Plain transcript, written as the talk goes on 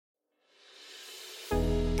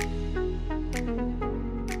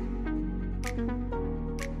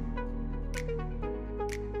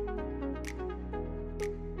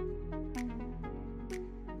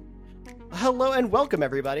Hello and welcome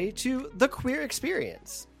everybody to The Queer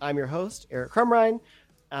Experience. I'm your host, Eric Crumrine,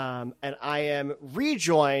 and I am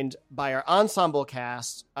rejoined by our ensemble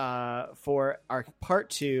cast for our part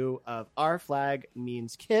 2 of Our Flag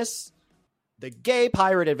Means Kiss, the gay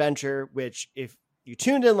pirate adventure, which if you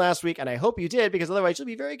tuned in last week, and I hope you did, because otherwise you'll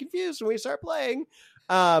be very confused when we start playing,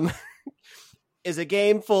 is a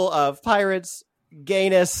game full of pirates,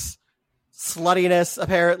 gayness, sluttiness,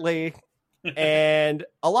 apparently, and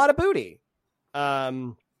a lot of booty.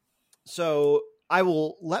 So I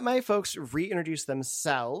will let my folks reintroduce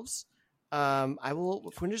themselves.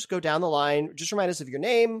 If we just go down the line, just remind us of your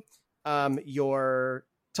name, tell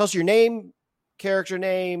us your name, character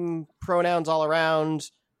name, pronouns all around.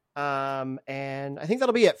 And I think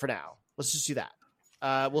that'll be it for now. Let's just do that.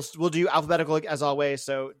 We'll do alphabetical as always.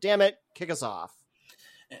 So damn it, kick us off.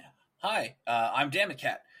 Hi, I'm Dammit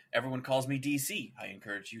Everyone calls me DC. I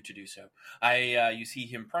encourage you to do so. I use he,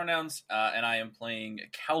 him pronouns, and I am playing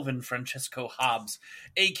Calvin Francesco Hobbs,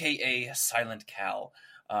 a.k.a. Silent Cal,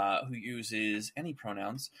 who uses any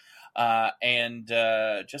pronouns, and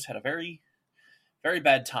just had a very, very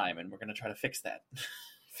bad time, and we're going to try to fix that.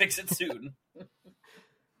 Fix it soon.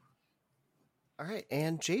 All right,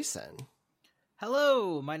 and Jason.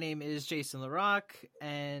 Hello, my name is Jason LaRock,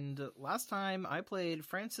 and last time I played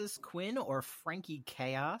Francis Quinn, or Frankie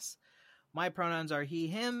Chaos. My pronouns are he,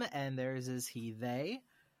 him, and theirs is he, they.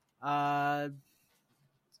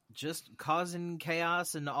 Just causing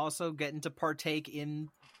chaos and also getting to partake in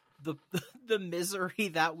the misery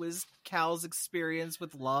that was Cal's experience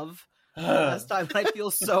with love. Last time I feel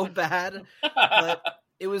so bad, but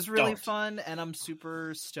it was really fun, and I'm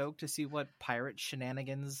super stoked to see what pirate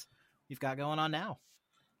shenanigans you've got going on now.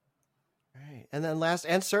 All right. And then last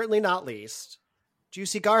and certainly not least,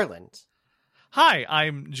 Juicy Garland. Hi,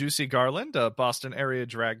 I'm Juicy Garland, a Boston area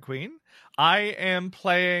drag queen. I am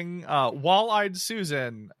playing Wall-Eyed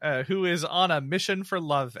Susan, who is on a mission for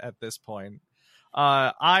love at this point.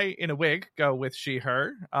 I, in a wig, go with she,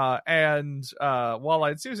 her, and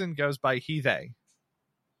Wall-Eyed Susan goes by he, they.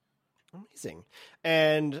 Amazing.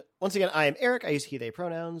 And once again, I am Eric. I use he, they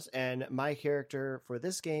pronouns, and my character for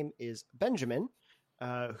this game is Benjamin,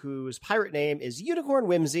 whose pirate name is Unicorn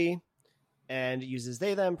Whimsy, and uses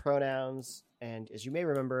they, them pronouns. And as you may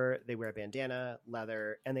remember, they wear a bandana,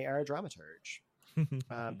 leather, and they are a dramaturge.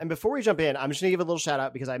 And before we jump in, I'm just going to give a little shout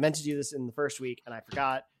out because I meant to do this in the first week and I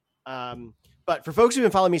forgot. But for folks who've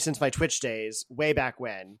been following me since my Twitch days, way back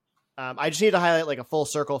when, I just need to highlight like a full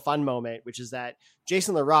circle fun moment, which is that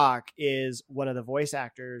Jason LaRock is one of the voice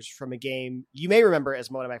actors from a game you may remember as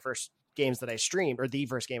one of my first games that I streamed, or the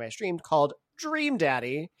first game I streamed, called Dream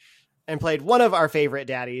Daddy, and played one of our favorite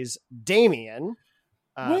daddies, Damien.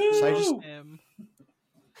 So I just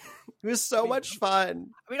it was so much fun.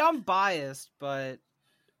 I mean, I'm biased, but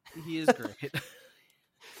he is great.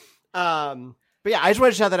 But yeah, I just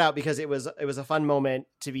wanted to shout that out because it was a fun moment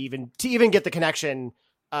to even get the connection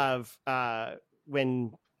of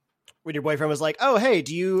when your boyfriend was like, oh, hey,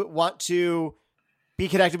 do you want to be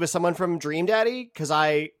connected with someone from Dream Daddy? Because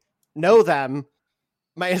I know them.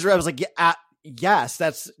 My answer was like, yeah,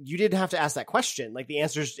 yes, you didn't have to ask that question. Like the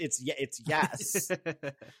answer is it's yes.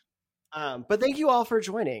 But thank you all for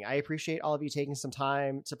joining. I appreciate all of you taking some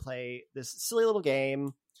time to play this silly little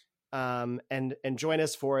game and join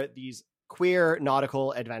us for these queer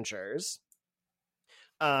nautical adventures.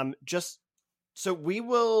 So we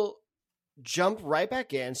will jump right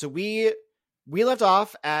back in. So we left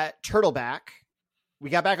off at Turtleback. We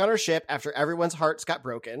got back on our ship after everyone's hearts got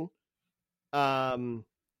broken.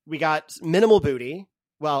 We got minimal booty.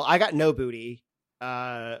 Well, I got no booty.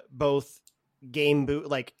 Both game boot,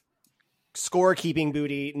 like score keeping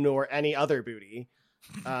booty, nor any other booty.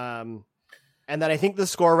 And then I think the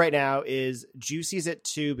score right now is Juicy's at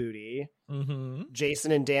 2 booty. Mm-hmm.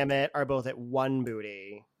 Jason and Dammit are both at 1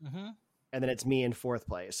 booty. Mm-hmm. And then it's me in 4th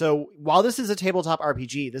place. So while this is a tabletop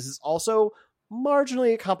RPG, this is also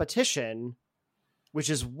marginally a competition, which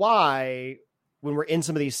is why when we're in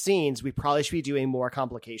some of these scenes, we probably should be doing more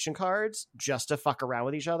complication cards just to fuck around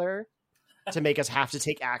with each other to make us have to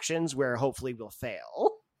take actions where hopefully we'll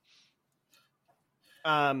fail.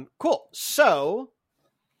 Cool. So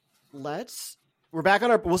we're back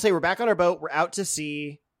on our boat. We're out to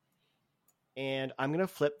sea. And I'm going to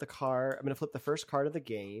flip the card. I'm going to flip the first card of the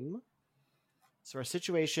game. So our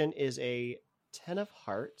situation is a 10 of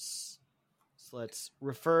hearts. So let's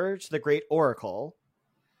refer to the Great Oracle,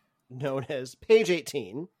 known as page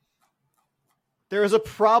 18. There is a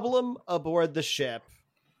problem aboard the ship.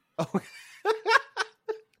 Oh.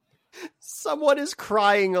 Someone is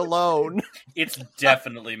crying alone. It's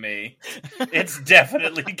definitely me. It's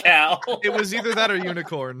definitely Cal. It was either that or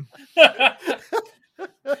Unicorn.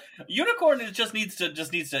 Unicorn just needs to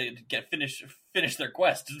get finish their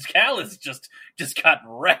quest. Cal is just got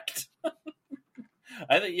wrecked.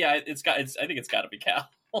 I think I think it's got to be Cal.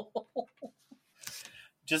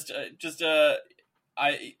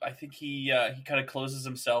 I think he kind of closes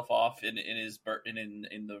himself off in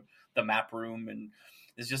the map room and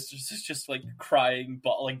is just like crying,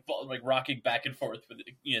 like rocking back and forth with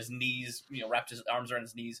his knees, wrapped his arms around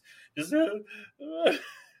his knees. Just what am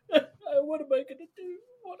I gonna do?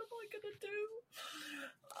 What am I gonna do?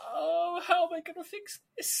 Oh, how am I gonna fix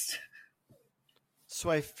this? So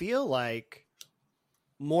I feel like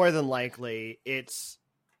more than likely it's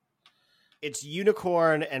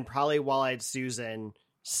Unicorn and probably Wall-Eyed Susan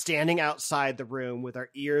standing outside the room with our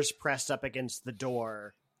ears pressed up against the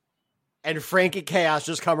door, and Frank and Chaos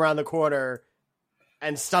just come around the corner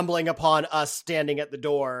and stumbling upon us standing at the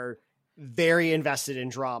door, very invested in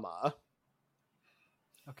drama.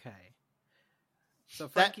 Okay. So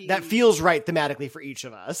Frankie... That feels right thematically for each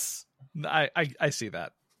of us. I see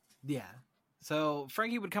that. Yeah. So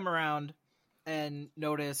Frankie would come around and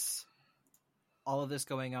notice all of this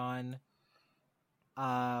going on.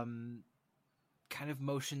 Kind of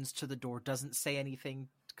motions to the door, doesn't say anything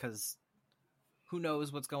because who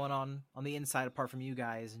knows what's going on the inside apart from you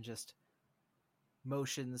guys, and just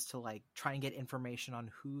motions to like try and get information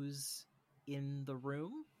on who's in the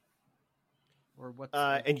room or what.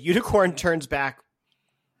 And Unicorn turns back,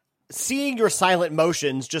 seeing your silent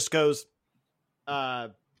motions, just goes,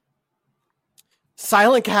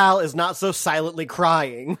 Silent Cal is not so silently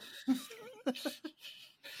crying.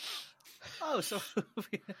 Oh, so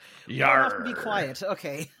Yarr. have to be quiet.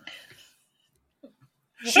 Okay.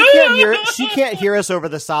 She can't hear us over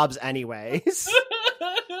the sobs anyways.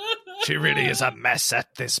 She really is a mess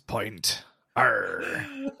at this point. Arr.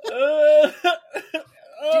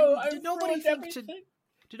 Did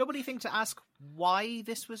nobody think to ask why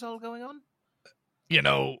this was all going on?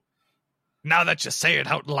 Now that you say it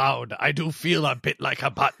out loud, I do feel a bit like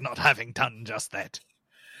a butt not having done just that.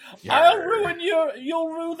 You'll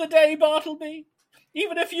rue the day, Bartleby.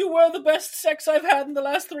 Even if you were the best sex I've had in the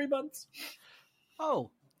last 3 months.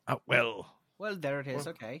 Oh. Well, there it is.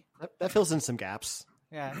 Okay. That fills in some gaps.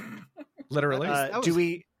 Yeah. literally.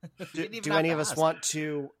 Do any of us want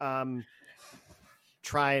to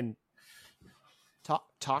try and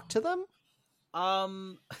talk to them?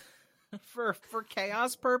 For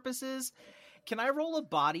chaos purposes, can I roll a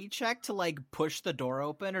body check to like push the door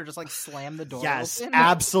open or just like slam the door yes, open?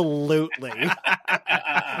 absolutely.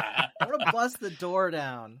 I want to bust the door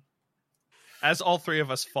down. As all three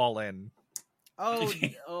of us fall in.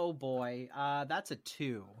 Oh boy. That's a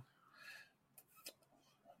 2.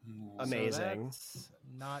 Amazing. So that's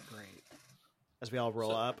not great. As we all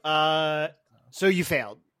roll up. So you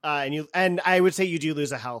failed. And I would say you do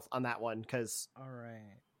lose a health on that one because All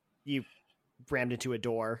right. you rammed into a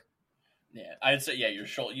door. Yeah, I'd say your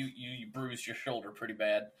shoulder. You bruised your shoulder pretty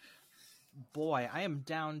bad. Boy, I am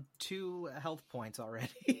down 2 health points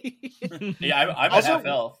already. Yeah, I'm Also, at half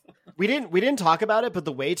health. We didn't talk about it, but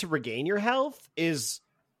the way to regain your health is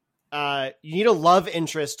you need a love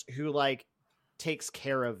interest who like takes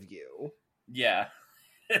care of you. Yeah.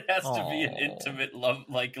 It has to be an intimate love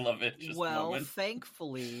interest Well, moment.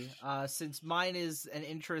 thankfully, since mine is an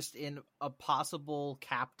interest in a possible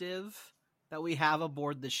captive that we have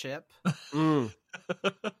aboard the ship,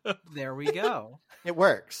 there we go. It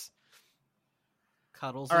works.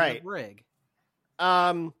 Cuddles All in right. the brig.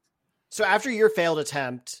 So after your failed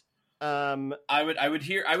attempt, I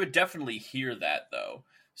would definitely hear that though.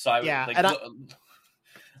 So I would I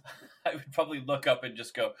would probably look up and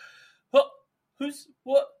just go, "Oh, who's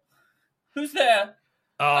there?"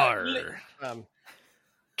 Arr.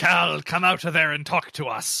 Cal, come out of there and talk to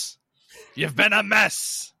us. You've been a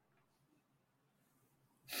mess.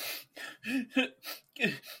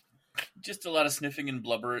 Just a lot of sniffing and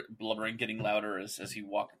blubbering getting louder as he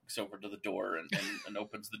walks over to the door and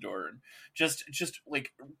opens the door, and just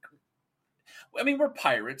like, I mean, we're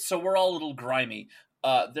pirates, so we're all a little grimy.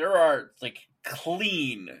 There are like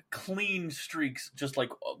clean streaks, just like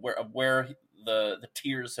where the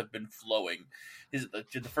tears have been flowing.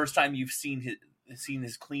 The first time you've seen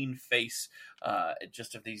his clean face,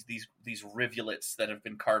 just of these rivulets that have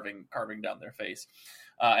been carving down their face,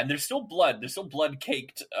 and there's still blood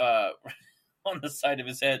caked on the side of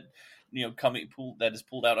his head, that is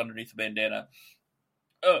pulled out underneath the bandana.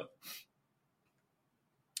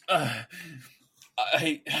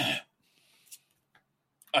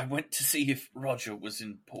 I went to see if Roger was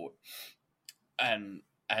in port, and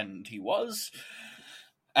And he was.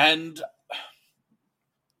 And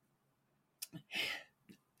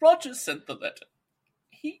Roger sent the letter.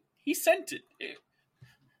 He sent it.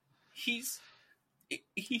 He's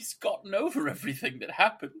gotten over everything that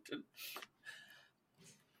happened and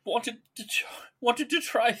wanted to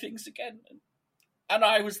try things again. And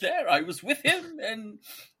I was there. I was with him, and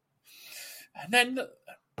then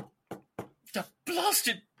the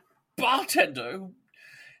blasted bartender who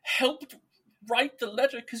helped write the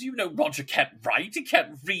letter, because Roger can't write, he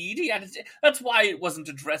can't read. That's why it wasn't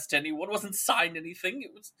addressed to anyone, it wasn't signed anything.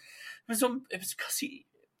 It was because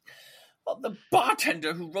the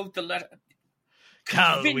bartender who wrote the letter.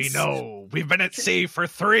 Cal, we know. We've been at sea for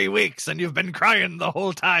 3 weeks and you've been crying the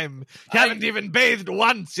whole time. You haven't even bathed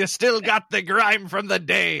once. You still got the grime from the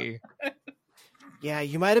day. Yeah,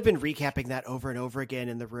 you might have been recapping that over and over again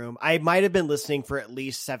in the room. I might have been listening for at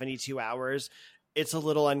least 72 hours. It's a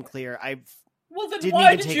little unclear. Well, then didn't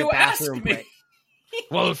why even did take you a bathroom ask me? break.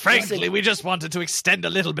 Well, frankly, we just wanted to extend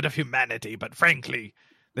a little bit of humanity, but frankly,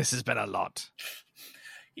 this has been a lot.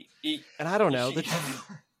 And I don't know.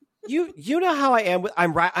 You know how I am.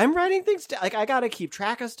 I'm writing things down. Like, I got to keep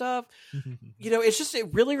track of stuff.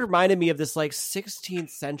 It really reminded me of this like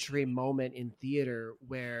 16th century moment in theater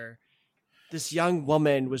where this young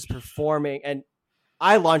woman was performing, and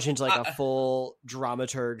I launched into like a full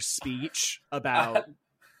dramaturg speech about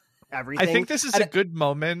everything. I think this is a good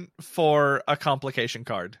moment for a complication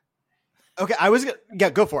card. Okay,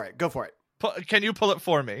 go for it. Go for it. Can you pull it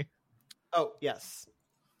for me? Oh, yes.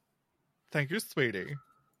 Thank you, sweetie.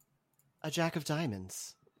 A Jack of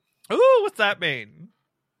Diamonds. Ooh, what's that mean?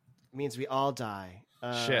 It means we all die.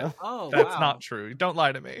 Shit. Oh, That's wow. not true. Don't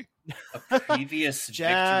lie to me. A previous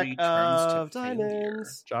Jack victory turns to of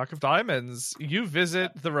Diamonds. Jack of Diamonds. You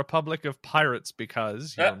visit the Republic of Pirates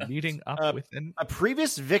because you're meeting up with an... A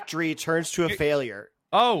previous victory turns to a failure.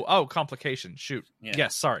 Oh, complication. Shoot. Yeah.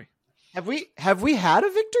 Yes, sorry. Have we had a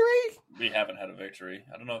victory? We haven't had a victory.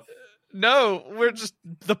 I don't know if... No, we're just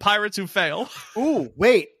the pirates who fail. Ooh,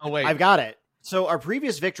 wait. Oh, wait. I've got it. So our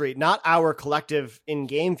previous victory, not our collective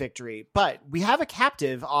in-game victory, but we have a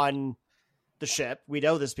captive on the ship. We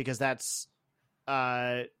know this because that's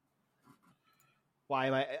why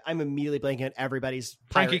I'm immediately blanking on everybody's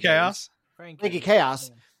Frankie pirate Chaos. names. Frankie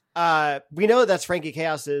Chaos. We know that's Frankie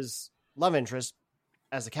Chaos's love interest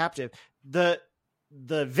as a captive. The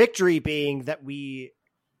victory being that we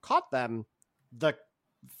caught them. The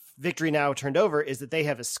victory now turned over is that they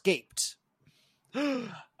have escaped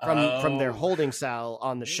from their holding cell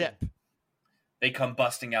on the ship. They come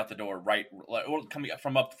busting out the door, right? Or coming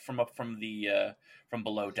from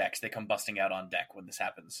below decks. They come busting out on deck when this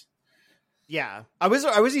happens. Yeah, I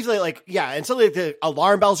was easily like, yeah, and suddenly the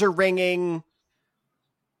alarm bells are ringing,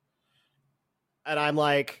 and I'm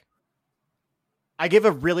like, I give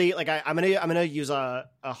a really like I'm gonna use a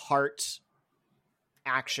heart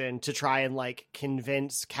action to try and like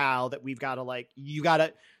convince Cal that we've got to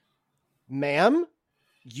ma'am,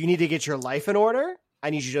 you need to get your life in order. I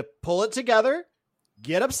need you to pull it together,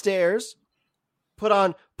 get upstairs, put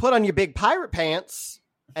on your big pirate pants,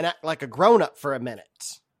 and act like a grown-up for a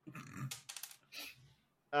minute.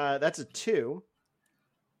 That's a 2.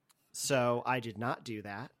 So I did not do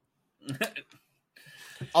that.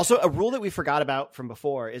 Also, a rule that we forgot about from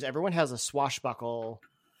before is everyone has a swashbuckle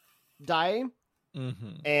die. Mm-hmm.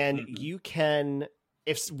 And you can,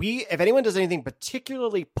 if anyone does anything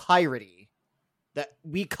particularly piratey that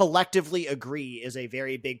we collectively agree is a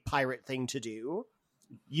very big pirate thing to do,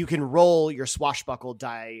 you can roll your swashbuckle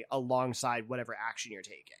die alongside whatever action you're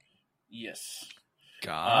taking. Yes.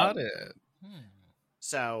 Got it.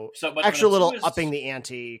 So but actually a little 2 is, upping the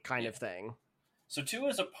ante kind of thing. So 2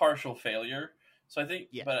 is a partial failure. So I think,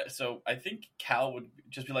 Yeah. I think Cal would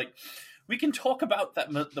just be like, we can talk about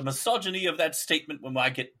that the misogyny of that statement when I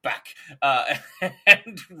get back,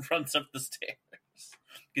 and runs up the stairs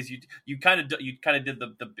because you kind of did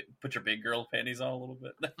the put your big girl panties on a little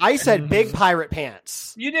bit. I said big pirate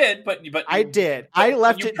pants. You did, but I did. I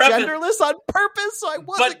left it genderless on purpose, so I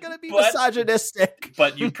wasn't going to be misogynistic.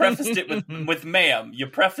 But you prefaced it with "ma'am." You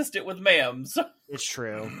prefaced it with "ma'am." So it's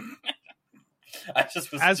true. I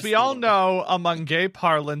just was. As we all know, among gay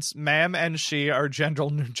parlance, "ma'am" and "she" are gender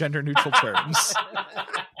neutral terms.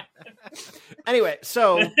 Anyway,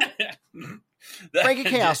 so Frankie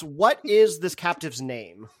Chaos, what is this captive's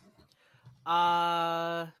name?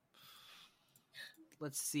 Let's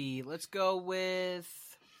see. Let's go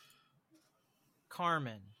with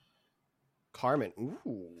Carmen. Carmen.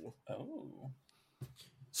 Ooh. Oh.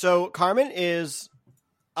 So Carmen is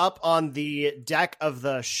up on the deck of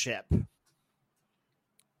the ship.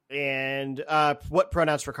 And what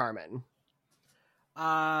pronouns for Carmen?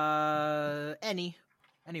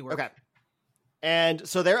 Anywhere. Okay. And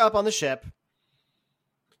so they're up on the ship,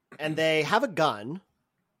 and they have a gun,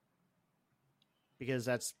 because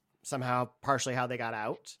that's somehow partially how they got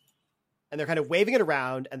out. And they're kind of waving it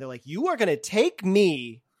around, and they're like, you are going to take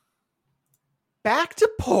me back to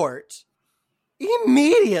port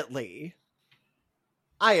immediately.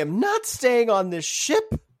 I am not staying on this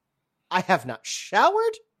ship. I have not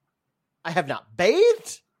showered. I have not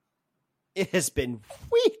bathed. It has been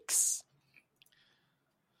weeks.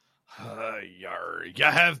 Yar, you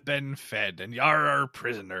have been fed, and you're our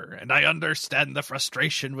prisoner, and I understand the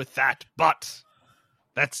frustration with that, but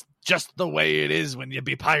that's just the way it is when you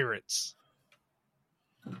be pirates.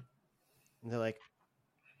 And they're like,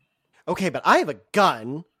 okay, but I have a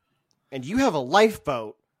gun, and you have a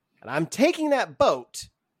lifeboat, and I'm taking that boat,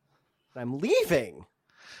 and I'm leaving.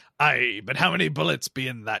 Aye, but how many bullets be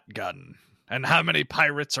in that gun? And how many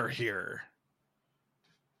pirates are here?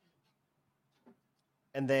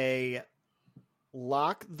 And they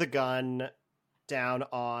lock the gun down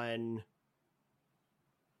on...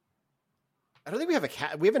 I don't think we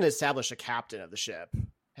have we haven't established a captain of the ship,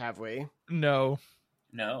 have we? No.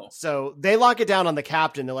 No. So they lock it down on the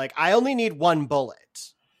captain. They're like, I only need one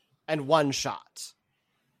bullet and one shot.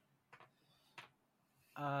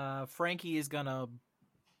 Frankie is gonna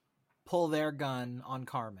pull their gun on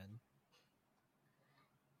Carmen.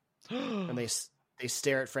 And they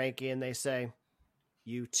stare at Frankie and they say,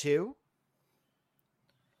 you too?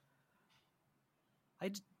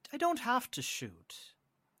 I don't have to shoot.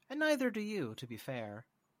 And neither do you, to be fair.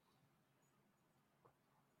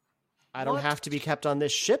 I don't What? have to be kept on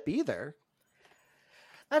this ship either.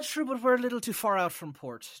 That's true, but we're a little too far out from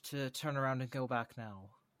port to turn around and go back now.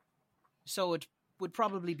 So it would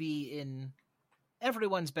probably be in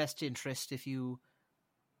everyone's best interest if you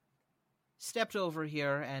stepped over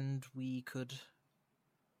here and we could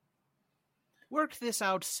work this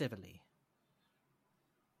out civilly.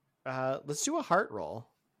 Let's do a heart roll.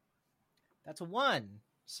 That's a 1,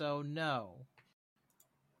 so no.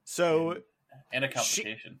 So, And a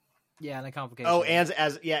complication. Yeah, and a complication. oh, and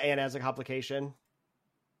as a complication.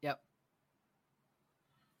 Yep.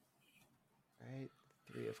 Right,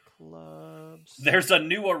 3 of clubs. There's a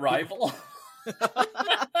new arrival.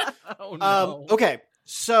 Oh no. Okay,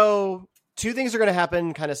 so 2 things are going to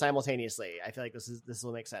happen kind of simultaneously. I feel like this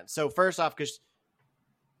will make sense. So first off, because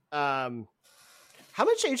how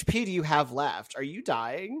much HP do you have left? Are you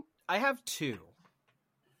dying? I have 2.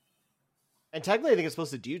 And technically, I think it's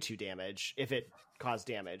supposed to do 2 damage if it caused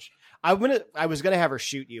damage. I was gonna have her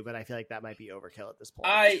shoot you, but I feel like that might be overkill at this point.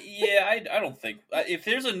 I don't think if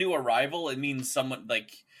there's a new arrival, it means someone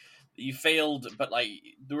like you failed, but like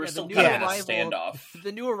there was still kind of in a standoff.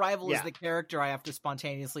 The new arrival is Yeah. the character I have to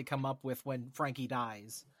spontaneously come up with when Frankie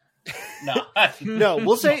dies. No, No,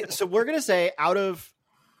 we'll say so. We're gonna say out of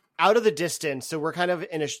the distance. So we're kind of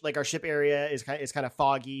in our ship area is kind of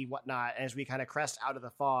foggy, whatnot. And as we kind of crest out of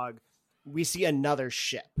the fog, we see another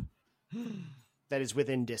ship that is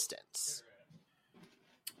within distance.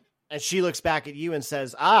 And she looks back at you and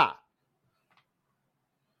says, "Ah,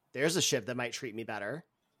 there's a ship that might treat me better."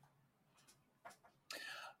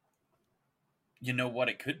 You know what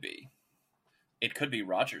it could be? It could be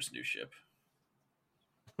Roger's new ship.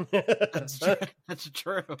 That's true. That's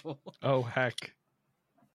true. Oh, heck.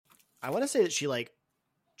 I want to say that she like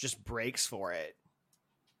just breaks for it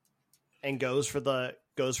and goes for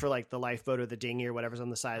like the lifeboat or the dinghy or whatever's on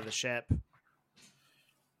the side of the ship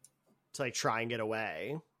to like try and get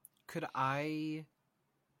away. Could I?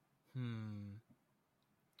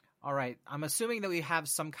 All right. I'm assuming that we have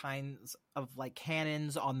some kinds of like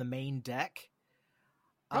cannons on the main deck.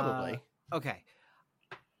 Probably. Okay.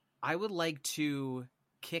 I would like to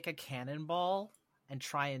kick a cannonball and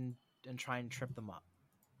try and trip them up.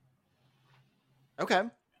 Okay.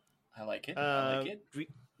 I like it. I like it.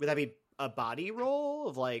 Would that be a body roll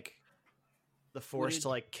of like the force Would- to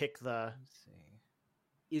like kick the? Let's see.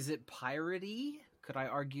 Is it piratey? Could I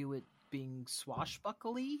argue it being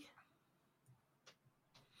swashbuckly?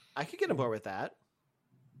 I could get on board with that.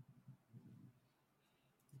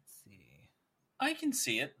 Let's see. I can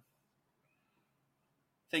see it.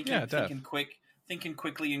 Yeah, thinking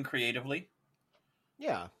quickly and creatively.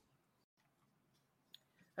 Yeah.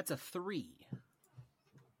 That's a 3.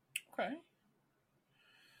 Okay.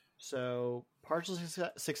 So partial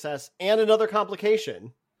success and another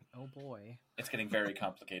complication. Oh boy. It's getting very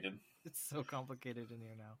complicated. It's so complicated in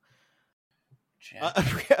here now.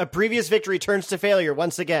 Jack. A previous victory turns to failure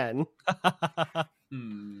once again.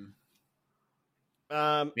 Hmm.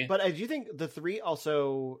 But I do think the 3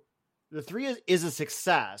 is a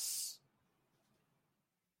success.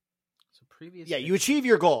 So Previous. Yeah, you achieve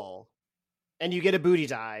your goal, and you get a booty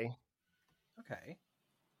die. Okay.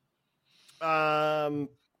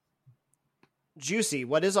 Juicy,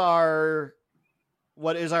 what is our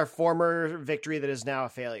former victory that is now a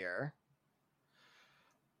failure?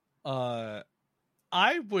 I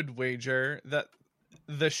would wager that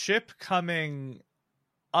the ship coming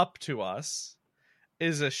up to us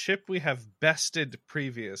is a ship we have bested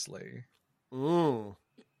previously. Mm.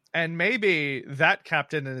 And maybe that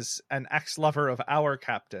captain is an ex-lover of our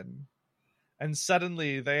captain. And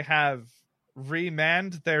suddenly they have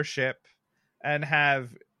remanned their ship and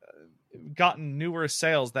have gotten newer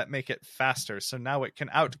sails that make it faster. So now it can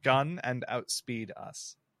outgun and outspeed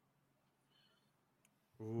us.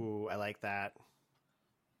 Ooh, I like that.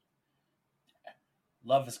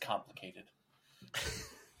 Love is complicated.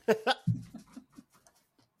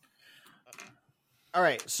 All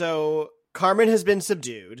right, so Carmen has been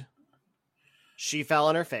subdued. She fell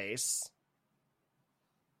on her face.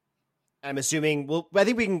 I'm assuming. Well, I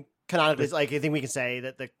think we can canonically, I think we can say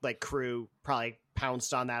that the crew probably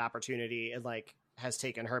pounced on that opportunity and has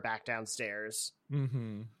taken her back downstairs.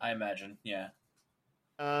 Mm-hmm. I imagine, yeah.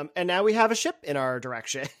 And now we have a ship in our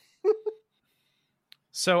direction.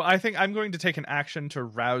 So I think I'm going to take an action to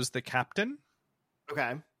rouse the captain.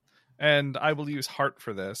 Okay. And I will use heart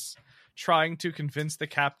for this, trying to convince the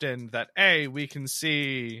captain that A, we can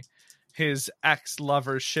see his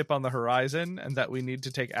ex-lover's ship on the horizon and that we need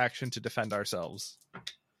to take action to defend ourselves.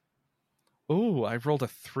 Ooh, I rolled a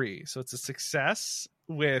 3, so it's a success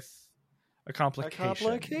with a complication. A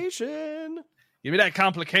complication. Give me that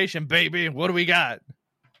complication, baby. What do we got?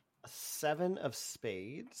 A 7 of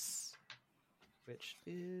spades, which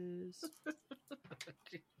is...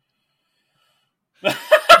 Oh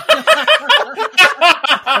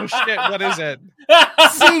shit, what is it?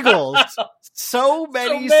 Seagulls. So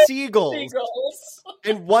many seagulls.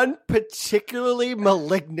 And one particularly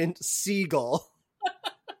malignant seagull.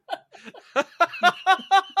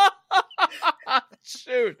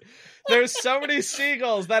 Shoot. There's so many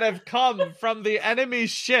seagulls that have come from the enemy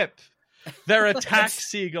ship. They're attack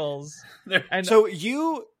seagulls. And so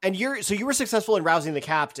you were successful in rousing the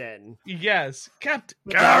captain. Yes. Captain,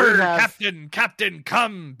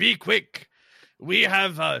 come, be quick. We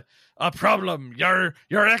have a problem. Your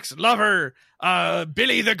ex-lover,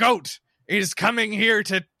 Billy the Goat, is coming here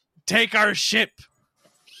to take our ship.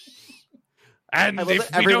 And I love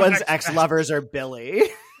that everyone's ex-lovers are Billy.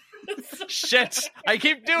 Shit, I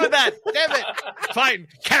keep doing that. Damn it. Fine,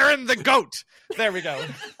 Karen the Goat. There we go.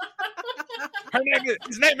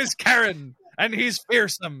 His name is Karen, and he's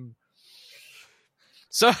fearsome.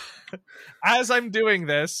 So, as I'm doing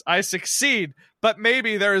this, I succeed, but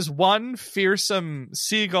maybe there is one fearsome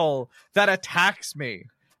seagull that attacks me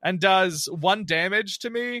and does 1 damage to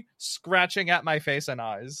me, scratching at my face and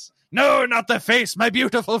eyes. No, not the face, my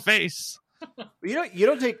beautiful face. You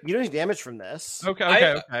don't take damage from this.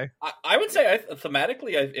 Okay. I would say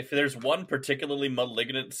thematically, if there's one particularly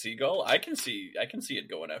malignant seagull, I can see it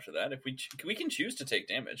going after that. If we can choose to take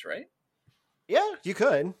damage, right? Yeah, you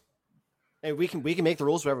could. And we can make the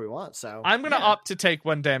rules whatever we want. So I'm gonna opt to take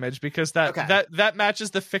 1 damage because that matches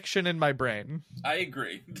the fiction in my brain. I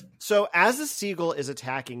agree. So as the seagull is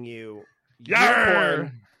attacking you,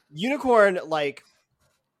 Yarr! Unicorn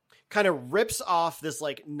kind of rips off this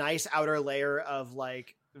nice outer layer of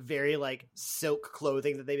very silk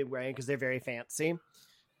clothing that they've been wearing because they're very fancy,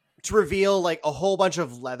 to reveal a whole bunch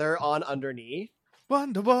of leather on underneath.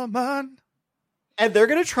 Wonder Woman. And they're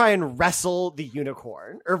gonna try and wrestle the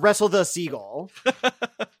unicorn or wrestle the seagull.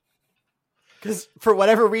 Because for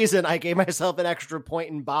whatever reason, I gave myself an extra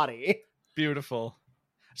point in body. Beautiful.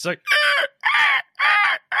 It's like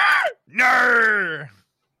no.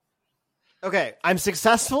 Okay, I'm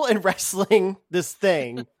successful in wrestling this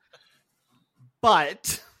thing,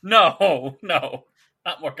 but no, not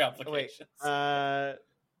more complications. Wait, I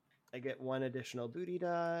get 1 additional booty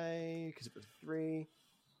die because it was 3.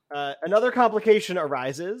 Another complication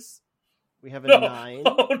arises. We have a 9.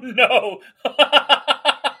 Oh no!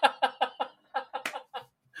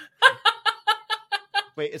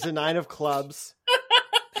 Wait, it's a 9 of clubs.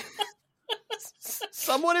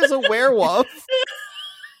 Someone is a werewolf.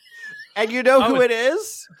 And you know who it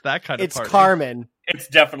is? That kind of It's party. Carmen. It's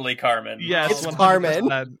definitely Carmen. Yes, It's 100%.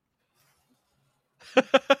 Carmen.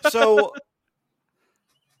 So,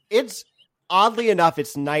 it's oddly enough,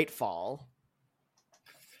 it's nightfall.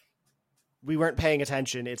 We weren't paying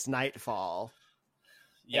attention. It's nightfall.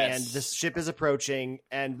 Yes. And this ship is approaching,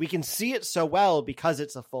 and we can see it so well because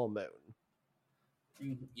it's a full moon.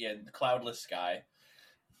 Yeah, the cloudless sky.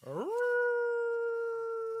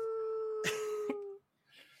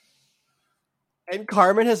 And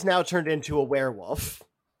Carmen has now turned into a werewolf.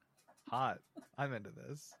 Hot. I'm into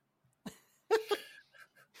this.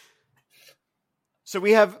 So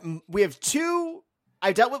we have two.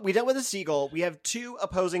 We dealt with a seagull. We have two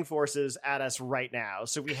opposing forces at us right now.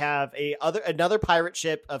 So we have another pirate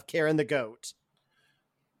ship of Karen the Goat,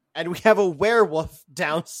 and we have a werewolf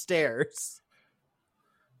downstairs.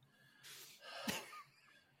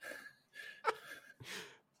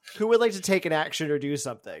 Who would like to take an action or do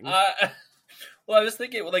something? Well, I was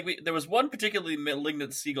thinking, there was one particularly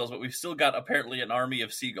malignant seagulls, but we've still got apparently an army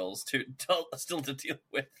of seagulls still to deal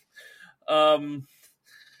with.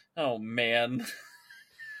 Oh man.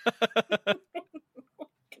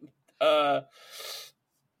 Okay.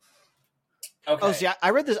 Oh, see, I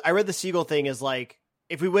read this. I read the seagull thing is like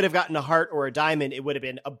if we would have gotten a heart or a diamond, it would have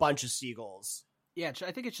been a bunch of seagulls. Yeah,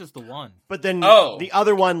 I think it's just the one. But then the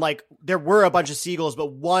other one, like there were a bunch of seagulls,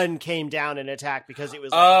 but one came down and attacked because it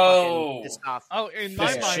was fucking pissed off. Oh, in my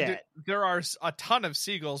mind, shit. there are a ton of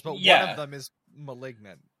seagulls, but Yeah. one of them is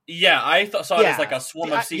malignant. Yeah, I saw it as like a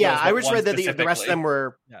swarm of seagulls. Yeah, I but just one read that the rest of them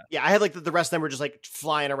were. Yeah. Yeah, I had like the rest of them were just like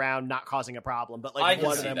flying around, not causing a problem, but I like can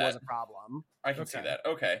one of see them that. was a problem. I can see Okay. that.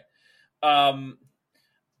 Okay.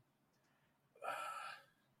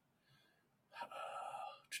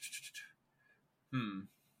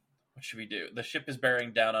 What should we do? The ship is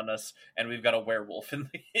bearing down on us, and we've got a werewolf in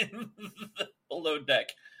the below deck.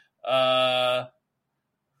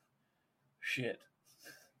 Shit.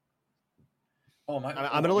 Oh my!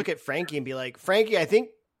 I'm gonna look at Frankie and be like, Frankie, I think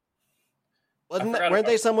weren't about-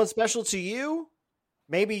 they someone special to you?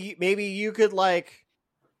 Maybe you could like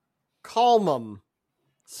calm them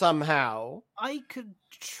somehow. I could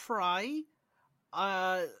try.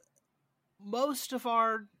 Most of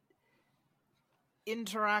our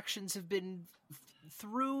interactions have been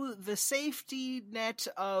through the safety net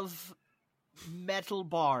of metal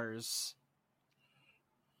bars.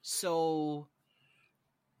 So,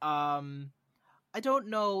 I don't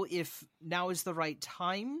know if now is the right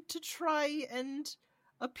time to try and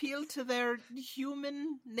appeal to their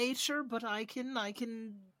human nature, but I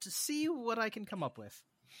can see what I can come up with.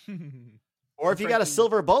 Or if you got a Frankie-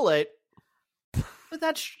 silver bullet, But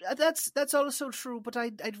that's also true. But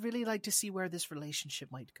I'd really like to see where this relationship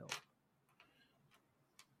might go.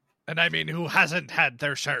 And I mean, who hasn't had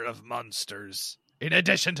their share of monsters, in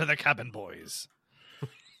addition to the cabin boys?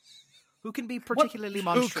 Who can be particularly Who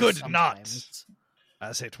monstrous could not, sometimes.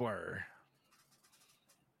 as it were.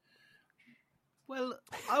 Well,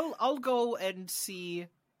 I'll go and see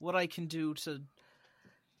what I can do to,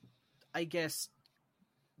 I guess,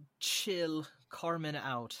 chill Carmen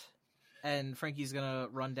out. And Frankie's gonna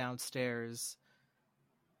run downstairs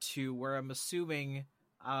to where I'm assuming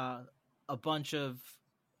a bunch of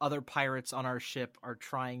other pirates on our ship are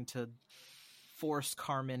trying to force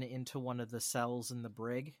Carmen into one of the cells in the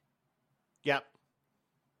brig. yep.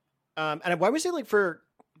 And why would we say like for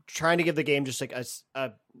trying to give the game just like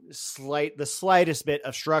the slightest bit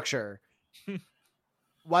of structure?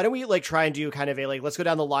 Why don't we like try and do kind of a like let's go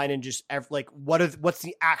down the line and just like what's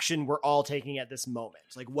the action we're all taking at this moment?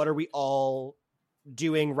 Like what are we all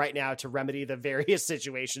doing right now to remedy the various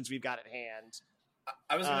situations we've got at hand?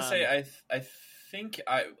 I was gonna say I think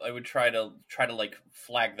I would try to like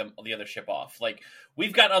flag the other ship off. Like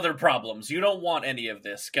we've got other problems. You don't want any of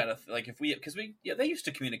this kind of like because they used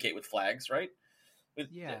to communicate with flags, right?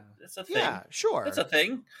 Yeah. It's a thing. Yeah, sure. It's a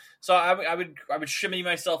thing. So I would shimmy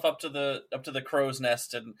myself up to the crow's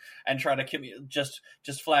nest and try to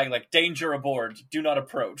just flag like danger aboard, do not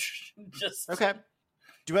approach. Just Okay.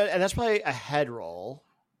 And that's probably a head roll.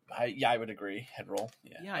 I would agree. Head roll.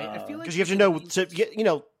 Yeah. I feel like Because you have to know to get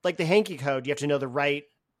like the hanky code, you have to know the right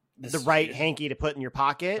hanky to put in your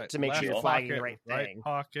pocket Right, to make sure left you're flagging the pocket, right thing.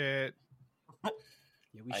 pocket,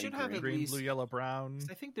 Yeah, we I should have agree. at green, least. blue, yellow, brown. 'Cause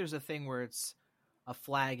I think there's a thing where it's a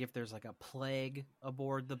flag if there's like a plague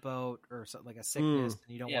aboard the boat or something like a sickness. And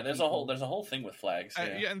you don't. Yeah, want there's people... a whole thing with flags.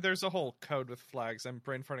 Yeah. Yeah, and there's a whole code with flags. I'm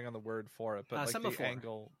brain farting on the word for it, but like semaphore. the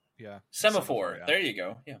angle, yeah, Semaphore. yeah. There you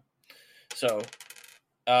go. Yeah. So,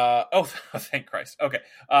 thank Christ. Okay.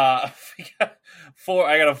 Four.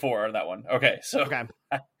 I got a 4 on that one. Okay. So, Okay.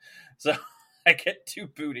 so I get 2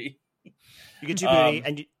 booty. You get 2 booty,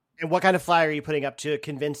 and what kind of flag are you putting up to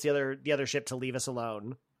convince the other ship to leave us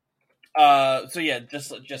alone? So yeah,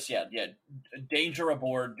 just yeah. Danger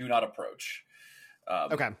aboard. Do not approach.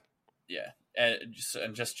 Okay. Yeah, and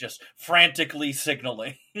just frantically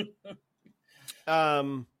signaling.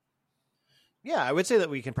 Yeah, I would say that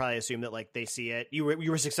we can probably assume that like they see it. You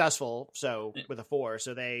were successful, so with a 4,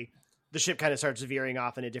 so the ship kind of starts veering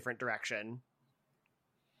off in a different direction.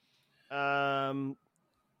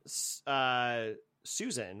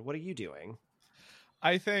 Susan, what are you doing?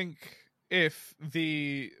 I think if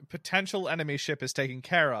the potential enemy ship is taken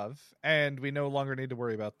care of, and we no longer need to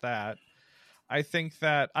worry about that, I think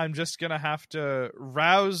that I'm just going to have to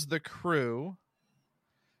rouse the crew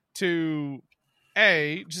to,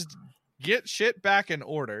 just get shit back in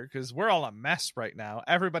order, because we're all a mess right now.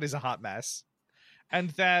 Everybody's a hot mess.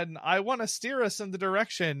 And then I want to steer us in the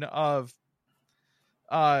direction of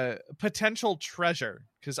potential treasure,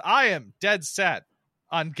 because I am dead set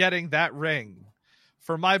on getting that ring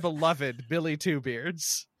for my beloved Billy Two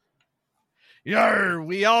Beards. Yar,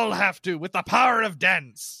 we all have to, with the power of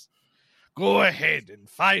dance. Go ahead and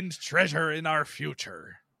find treasure in our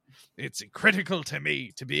future. It's critical to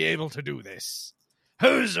me to be able to do this.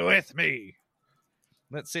 Who's with me?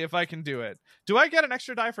 Let's see if I can do it. Do I get an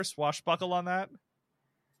extra die for swashbuckle on that?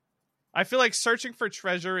 I feel like searching for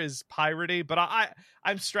treasure is piratey, but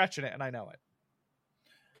I'm stretching it and I know it.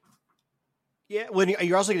 Yeah, when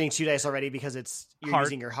you're also getting 2 dice already because you're Heart.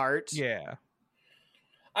 using your heart. Yeah.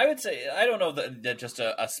 I would say, I don't know that just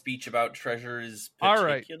a speech about treasure is All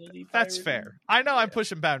right. particularly That's piratey. fair. I know I'm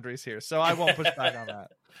pushing boundaries here, so I won't push back on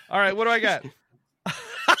that. All right, what do I get?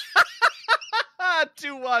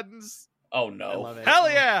 2 1s. Oh, I no. love it. Hell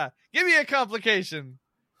yeah! Give me a complication.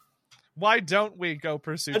 Why don't we go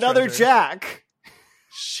pursue Another treasure? Jack.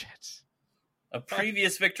 Shit. A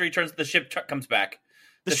previous victory turns the ship comes back.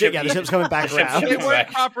 The ship's coming back the ship- around. ship- They Come weren't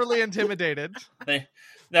back. properly intimidated. They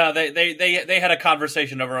had a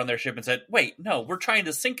conversation over on their ship and said, "Wait, no, we're trying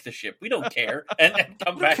to sink the ship. We don't care." And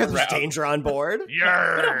come back Because there's around. danger on board. We don't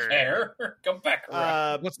Yarr. care. Come back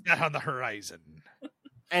around. What's that on the horizon?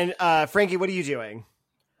 And Frankie, what are you doing?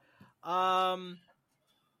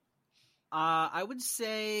 I would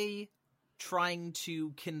say trying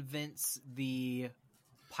to convince the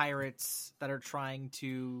pirates that are trying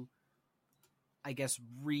to, I guess,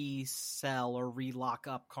 resell or relock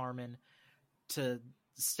up Carmen to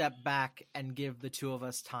step back and give the two of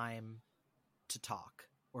us time to talk,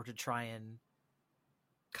 or to try and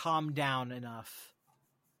calm down enough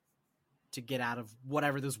to get out of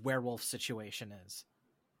whatever this werewolf situation is.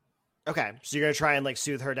 Okay, so you're gonna try and like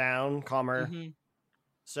soothe her down, calm her. Mhm.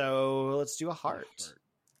 So let's do a heart.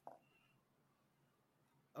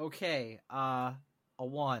 Okay, a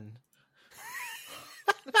 1.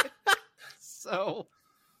 So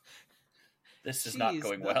This is not jeez,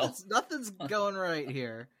 going well. Nothing's going right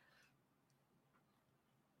here.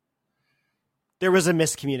 There was a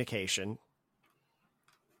miscommunication.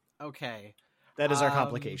 Okay. That is our Um,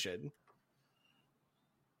 complication.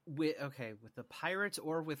 With the pirates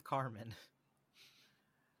or with Carmen?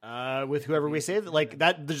 With whoever we say that, like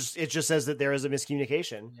that, it just says that there is a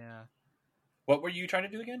miscommunication. Yeah. What were you trying to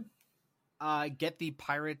do again? Get the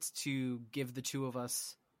pirates to give the two of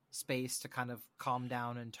us space to kind of calm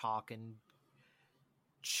down and talk and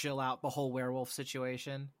chill out the whole werewolf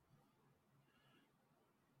situation.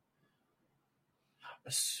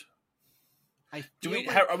 I Do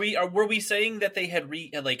feel we were we saying that they had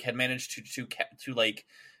had managed to like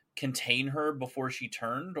contain her before she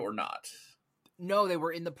turned or not? No, they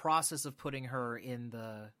were in the process of putting her in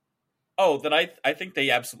the. Oh, then I think they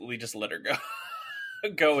absolutely just let her go.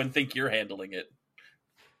 Go and think you're handling it.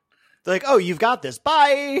 They're like, oh, you've got this.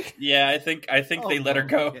 Bye. Yeah, I think Oh, they let her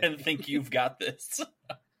go okay. and think you've got this.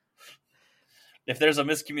 If there's a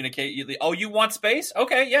miscommunication, oh, you want space?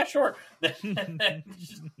 Okay, yeah, sure.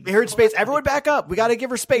 They heard space. Everyone back up. We got to give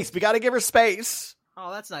her space. We got to give her space.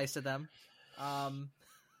 Oh, that's nice of them.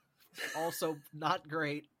 Also not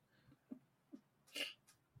great.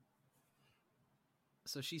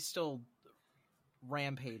 So she's still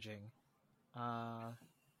rampaging.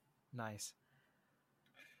 Nice.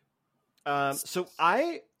 So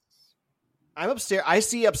I'm upstairs. I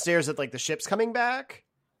see upstairs that like the ship's coming back.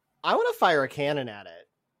 I want to fire a cannon at it.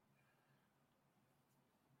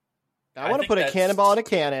 I want to think put a that's- cannonball in a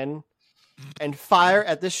cannon and fire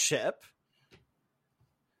at this ship.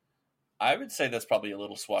 I would say that's probably a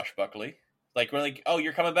little swashbuckly. Like we're like, oh,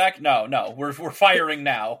 you're coming back? No, we're firing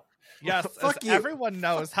now. Yes, Fuck as you. everyone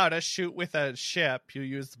knows how to shoot with a ship, you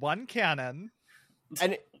use one cannon.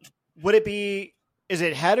 And would it be? Is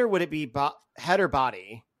it head or would it be head or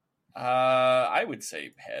body? I would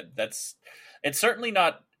say head. It's certainly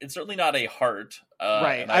not a heart.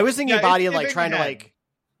 Right. and I was thinking Yeah, body it's and like giving trying to head. like.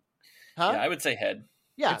 Huh? Yeah, I would say head.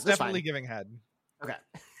 Yeah, It's that's definitely fine. giving head. Okay.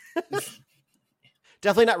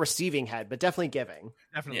 Definitely not receiving head, but definitely giving.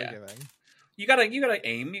 Definitely Yeah. giving. You gotta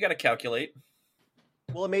aim. You gotta calculate.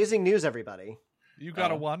 Well, amazing news, everybody. You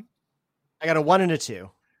got a Oh. 1? I got a 1 and a 2.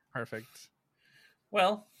 Perfect.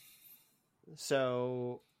 Well,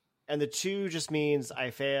 So, and the 2 just means I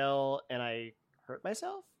fail and I hurt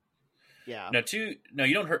myself. Yeah. no,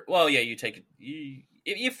 you don't hurt. Well, yeah, you take it.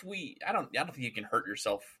 if we, I don't think you can hurt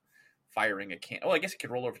yourself firing a can. Oh, I guess it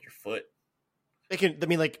could roll over your foot. It can. I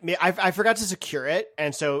mean, like I forgot to secure it,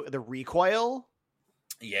 and so the recoil.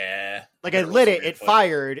 Yeah, Like I lit it, it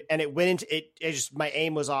fired, and it went into it. It just my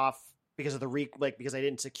aim was off because of the because I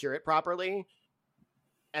didn't secure it properly,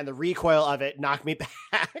 and the recoil of it knocked me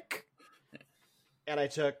back, and I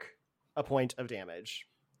took a point of damage.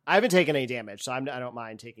 I haven't taken any damage, so I don't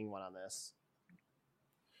mind taking one on this.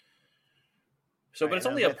 So, but it's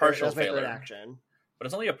only a partial failure. Action. But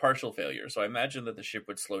it's only a partial failure, so I imagine that the ship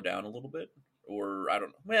would slow down a little bit, or I don't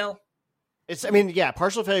know. Well, it's. I mean, yeah,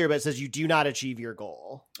 partial failure, but it says you do not achieve your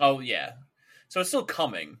goal. Oh yeah, so it's still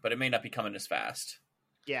coming, but it may not be coming as fast.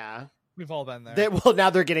 Yeah, we've all been there. Well, now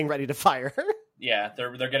they're getting ready to fire. Yeah,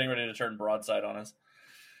 they're getting ready to turn broadside on us.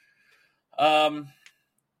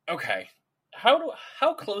 Okay,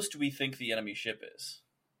 how close do we think the enemy ship is?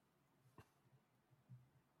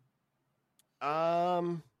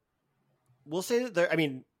 We'll say that they're. I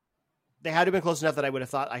mean, they had to have been close enough that I would have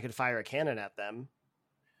thought I could fire a cannon at them.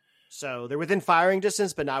 So they're within firing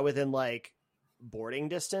distance, but not within like boarding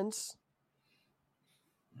distance.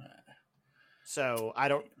 So I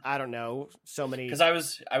don't know. So many because I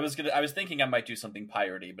was thinking I might do something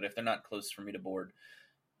piratey, but if they're not close for me to board,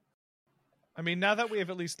 I mean, now that we have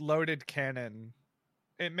at least loaded cannon,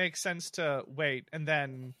 it makes sense to wait, and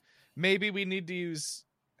then maybe we need to use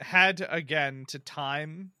head again to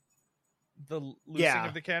time the loosing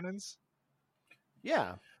of the cannons.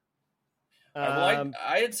 Yeah. Well,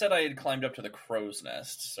 I had said I had climbed up to the crow's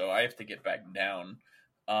nest, so I have to get back down.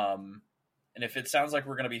 And if it sounds like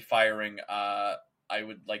we're going to be firing, I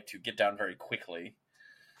would like to get down very quickly.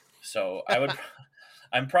 So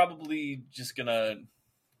I'm probably just gonna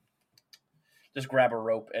just grab a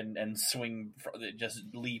rope and swing, just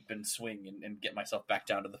leap and swing and get myself back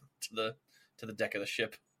down to the deck of the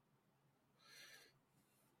ship.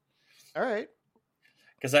 All right.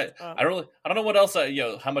 Because I don't know what else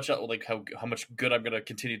how much good I'm gonna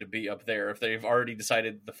continue to be up there if they've already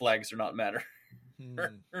decided the flags do not matter.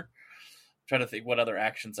 Trying to think what other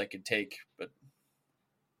actions I could take, but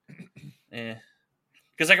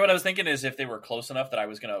because like what I was thinking is if they were close enough that I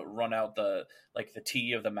was gonna run out the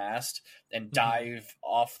T of the mast and dive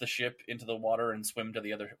off the ship into the water and swim to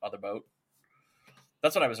the other boat.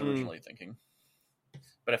 That's what I was originally thinking.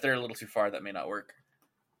 But if they're a little too far, that may not work.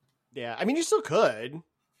 Yeah, I mean you still could.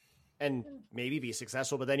 And maybe be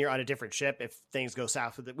successful, but then you're on a different ship if things go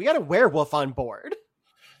south with it. We got a werewolf on board.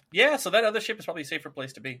 Yeah, so that other ship is probably a safer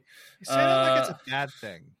place to be. You say that like it's a bad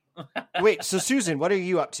thing. Wait, so Susan, what are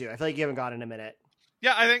you up to? I feel like you haven't gone in a minute.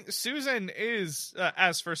 Yeah, I think Susan is,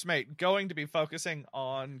 as first mate, going to be focusing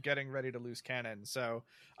on getting ready to loose cannon. So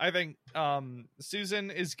I think Susan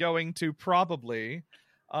is going to probably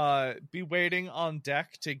be waiting on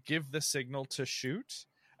deck to give the signal to shoot.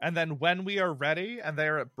 And then when we are ready and they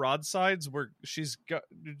are at broadsides,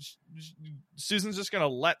 Susan's just going to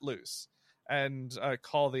let loose and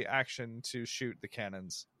call the action to shoot the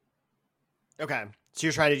cannons. Okay. So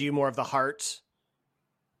you're trying to do more of the heart?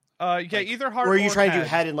 Either heart or are you trying head. to do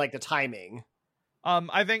head in like the timing?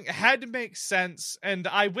 I think head makes sense, and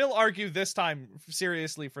I will argue this time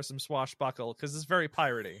seriously for some swashbuckle, because it's very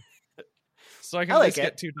piratey. So I can at least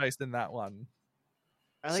get 2 dice in that one.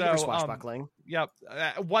 I like it for swashbuckling. Yep.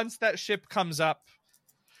 Once that ship comes up,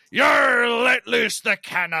 you're let loose the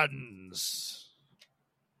cannons.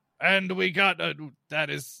 And we got that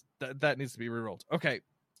needs to be rerolled. Okay,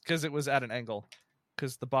 because it was at an angle.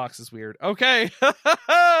 Because the box is weird. Okay,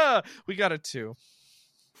 we got a 2.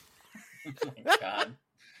 Oh my god!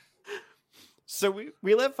 So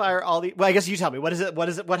we let fire all the. Well, I guess you tell me. What is it?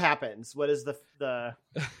 What happens? What is the?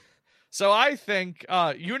 So I think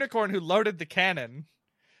Unicorn, who loaded the cannon,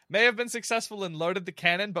 may have been successful and loaded the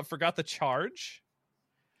cannon, but forgot the charge.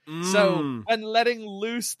 So, and letting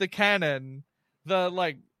loose the cannon,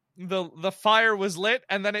 the fire was lit,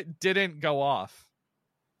 and then it didn't go off.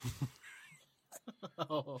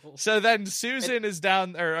 So then Susan is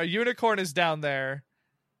down, or a Unicorn is down there,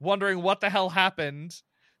 wondering what the hell happened.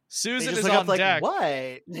 Susan is on deck,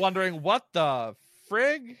 what? wondering what the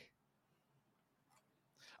frig.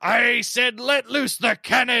 I said, let loose the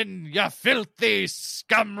cannon, you filthy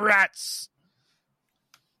scum rats.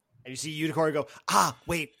 And you see Unicorn go,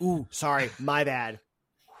 wait, sorry, my bad.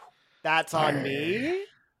 That's on me.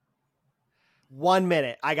 1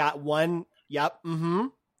 minute. I got one. Yep. Mm-hmm.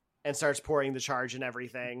 And starts pouring the charge and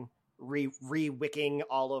everything, re-wicking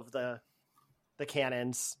all of the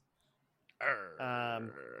cannons.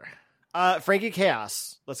 Frankie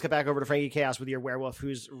Chaos. Let's get back over to Frankie Chaos with your werewolf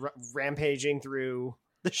who's rampaging through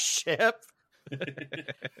the ship.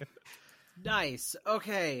 Nice.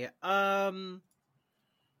 Okay.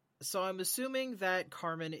 So I'm assuming that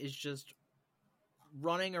Carmen is just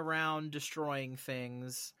running around destroying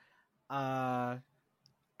things, and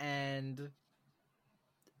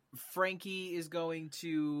Frankie is going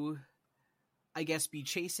to, I guess, be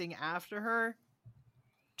chasing after her.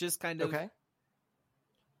 Just kind of, Okay.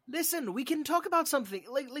 listen, we can talk about something.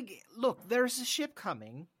 Like, look, there's a ship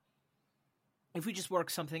coming. If we just work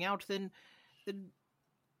something out, then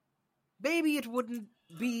maybe it wouldn't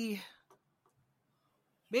be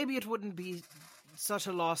such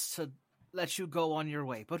a loss to let you go on your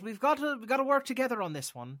way. But we've got to work together on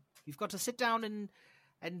this one. We've got to sit down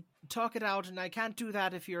and talk it out, and I can't do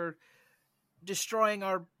that if you're destroying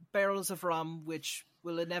our barrels of rum, which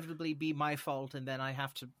will inevitably be my fault, and then I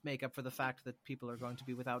have to make up for the fact that people are going to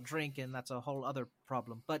be without drink, and that's a whole other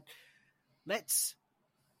problem. But let's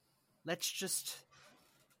just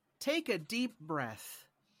take a deep breath,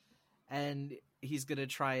 and he's gonna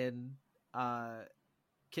try and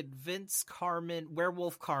convince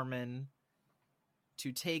Werewolf Carmen,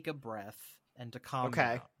 to take a breath and to calm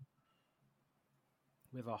down.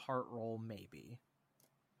 With a heart roll, maybe.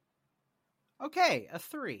 Okay, a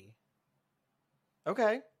 3.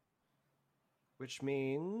 Okay. Which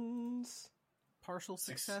means Partial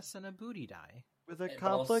success and a booty die. with a Hey,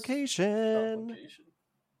 but also- complication,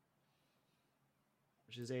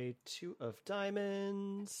 which is a 2 of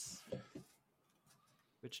diamonds,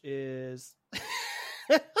 which is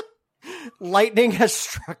lightning has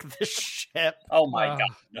struck the ship. Oh my Wow.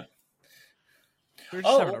 god. We're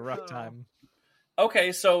just Oh. having a rough time.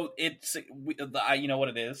 Okay, so you know what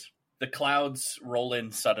it is? The clouds roll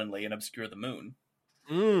in suddenly and obscure the moon.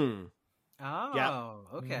 Mm. Oh,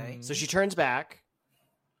 okay. So she turns back.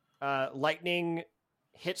 Lightning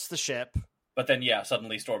hits the ship. But then, yeah,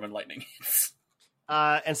 suddenly storm and lightning hits.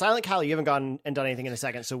 And Silent Kyle, you haven't gone and done anything in a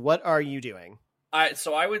second. So what are you doing? I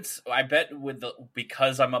bet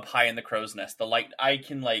because I'm up high in the crow's nest, the light I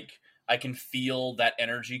can feel that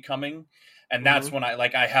energy coming, and that's when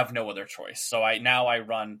I have no other choice. So I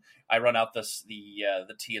run out the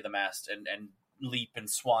T of the mast and leap and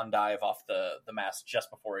swan dive off the mast just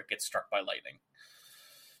before it gets struck by lightning.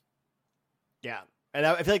 Yeah, and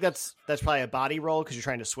I feel like that's probably a body roll because you're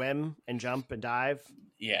trying to swim and jump and dive.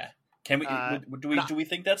 Yeah. Can we do we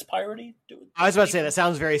think that's piratey? I was about to say that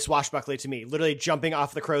sounds very swashbuckly to me. Literally jumping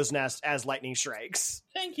off the crow's nest as lightning strikes.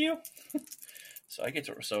 Thank you.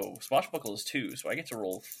 So swashbuckle is 2, so I get to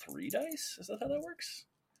roll 3 dice. Is that how that works?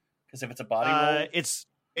 Because if it's a body roll, it's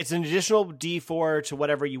an additional D4 to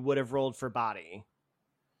whatever you would have rolled for body.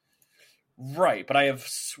 right? But I have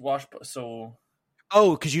so.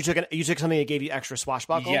 Oh, because you took something that gave you extra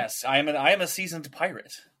swashbuckle. Yes, I am a seasoned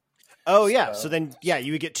pirate. Oh yeah. So then, yeah,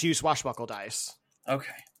 you would get 2 swashbuckle dice. Okay.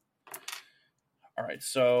 All right.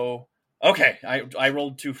 So okay, I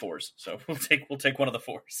rolled 2 4s, so we'll take one of the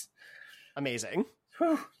 4s. Amazing. Whew.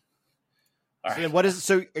 All So right. then what is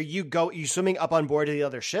so? Are you swimming up on board to the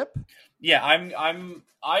other ship? Yeah,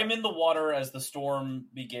 I'm in the water as the storm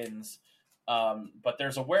begins. But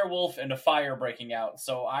there's a werewolf and a fire breaking out,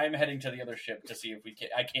 so I'm heading to the other ship to see if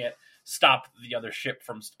I can't stop the other ship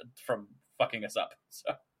from fucking us up.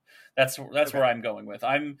 So that's Okay. where I'm going with.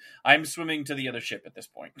 I'm swimming to the other ship at this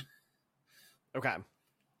point. Okay.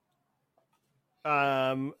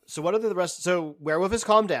 So what are the rest? So werewolf has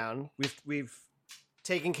calmed down. We've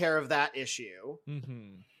taken care of that issue.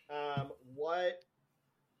 Mm-hmm. What?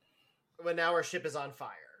 Well, now our ship is on fire.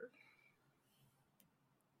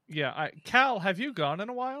 Yeah, Cal, have you gone in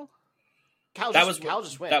a while? Cal That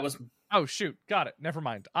just went. That was Oh shoot, got it. Never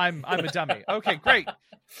mind. I'm a dummy. Okay, great.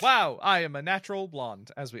 Wow, I am a natural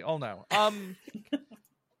blonde, as we all know.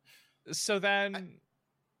 So then,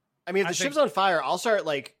 I mean, if I the ship's on fire, I'll start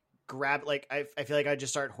I feel like I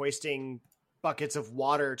just start hoisting buckets of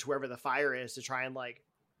water to wherever the fire is to try and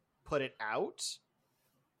put it out,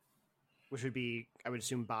 which would be, I would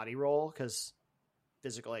assume, body roll, because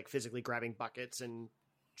physically grabbing buckets and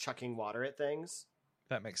chucking water at things.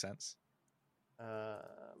 that makes sense.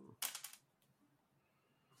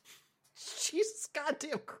 Jesus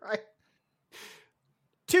goddamn Christ.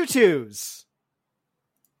 2 2s.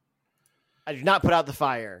 I do not put out the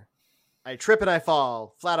fire. I trip and I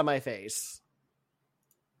fall flat on my face.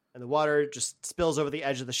 And the water just spills over the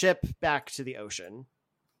edge of the ship back to the ocean.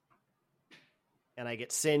 And I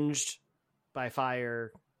get singed by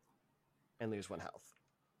fire and lose 1 health.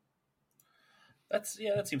 that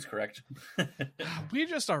seems correct. We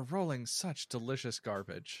just are rolling such delicious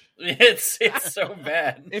garbage. It's so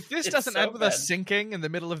bad. If this It's doesn't so end with bad. us sinking in the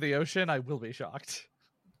middle of the ocean, I will be shocked.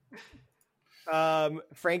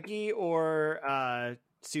 Frankie or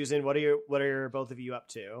Susan, what are both of you up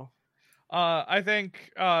to? I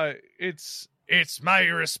think it's It's my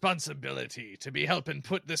responsibility to be helping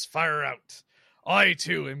put this fire out. I,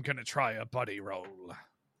 too, am going to try a buddy roll.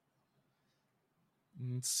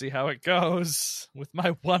 Let's see how it goes with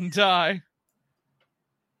my 1 die.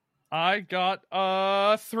 I got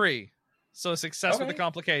 3. So success with a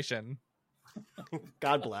complication.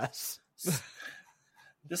 God bless.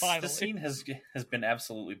 This scene has been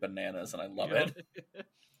absolutely bananas, and I love Yep. it.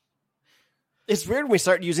 It's weird when we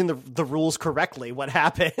start using the rules correctly. What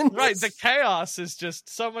happens? Right, the chaos is just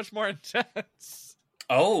so much more intense.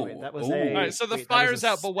 Oh, Wait, that was ooh. a- All right, so the Wait, that was fire's a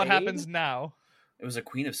out, but what spade? happens now? It was a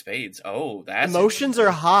queen of spades. Oh, that's Emotions are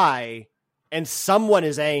interesting. high, and someone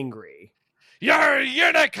is angry. You're a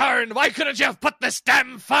unicorn! Why couldn't you have put this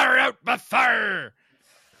damn fire out before?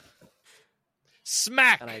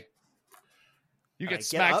 Smack! And I You I get get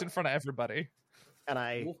smacked up. in front of everybody. and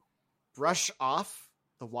I brush off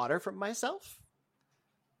the water from myself,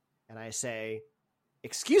 and I say,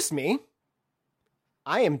 "Excuse me,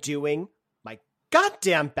 I am doing my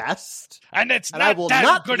goddamn best, And it's and I not will damn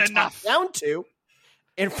not good be talked enough! down to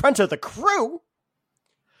in front of the crew."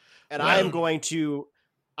 And I am Well- going to.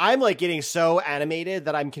 I'm like getting so animated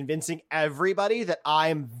that I'm convincing everybody that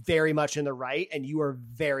I'm very much in the right and you are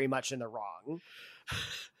very much in the wrong.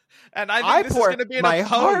 And I I think this is pour going to be an my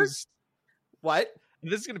heart- opposed. What?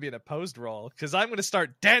 This is going to be an opposed roll, because I'm going to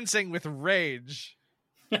start dancing with rage.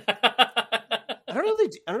 I don't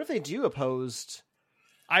know if they do opposed.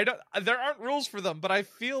 There aren't rules for them, but I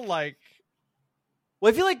feel like...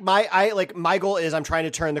 Well, I feel like my goal is I'm trying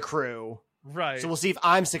to turn the crew. Right. So we'll see if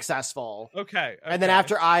I'm successful. Okay. And then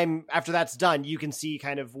okay. after that's done, you can see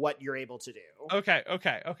kind of what you're able to do. Okay,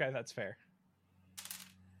 that's fair.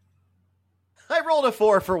 I rolled a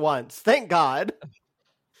 4 for once. Thank God.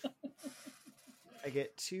 I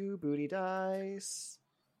get 2 booty dice.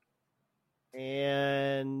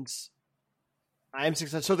 And I'm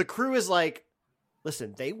successful. So the crew is like,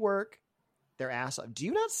 listen, they work their ass off. Do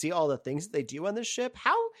you not see all the things that they do on this ship?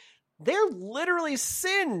 How they're literally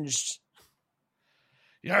singed.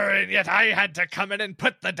 Yet I had to come in and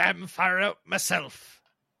put the damn fire out myself.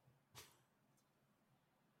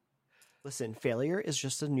 Listen, failure is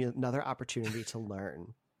just another opportunity to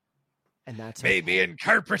learn. And that's Maybe in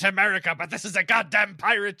corporate America, but this is a goddamn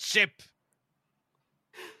pirate ship.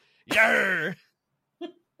 Yar!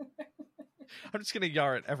 I'm just gonna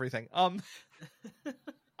yar at everything.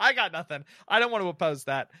 I got nothing. I don't want to oppose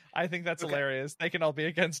that. I think that's Okay. hilarious. They can all be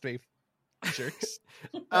against me. Jerks.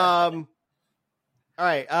 All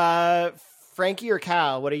right, Frankie or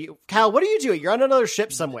Cal, what are you doing? You're on another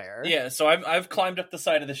ship somewhere. Yeah, so I've climbed up the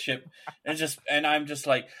side of the ship and I'm just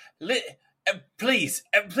like, please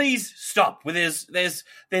stop with this.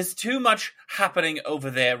 There's too much happening over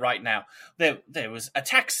there right now. There was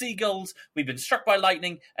attack seagulls. We've been struck by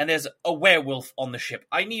lightning, and there's a werewolf on the ship.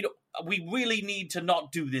 We really need to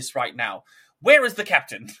not do this right now. Where is the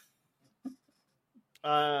captain?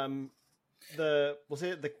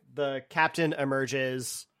 The captain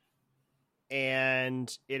emerges,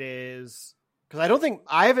 and it is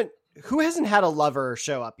because who hasn't had a lover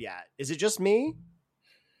show up yet? Is it just me?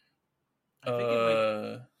 I think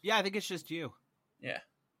I think it's just you. Yeah.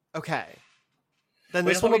 Okay, then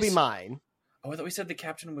Wait, this I thought one will we be s- mine. Oh, I thought we said the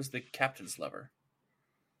captain was the captain's lover.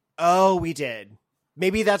 Oh, we did.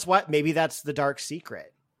 Maybe that's the dark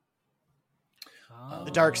secret.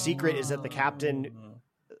 The dark secret is that the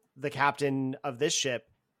captain of this ship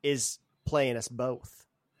is playing us both,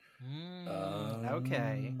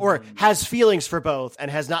 Okay. or has feelings for both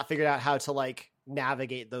and has not figured out how to like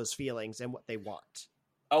navigate those feelings and what they want.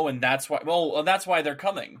 Oh, and that's why. Well, that's why they're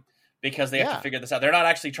coming, because they have Yeah. to figure this out. They're not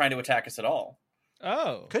actually trying to attack us at all.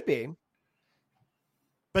 Oh. Could be.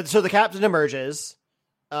 But so the captain emerges.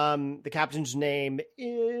 The captain's name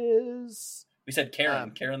is... We said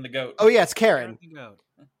Karen, Karen the goat. Oh, yeah, it's Karen. Go.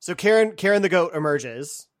 So Karen the goat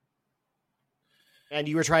emerges. And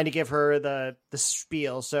you were trying to give her the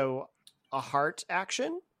spiel. So a heart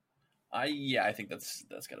action? I think that's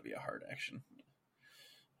got to be a hard action.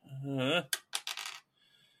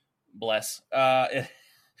 Bless.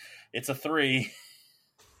 It's a 3.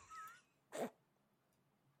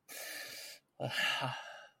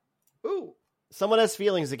 Ooh. Someone has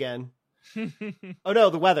feelings again. Oh, no,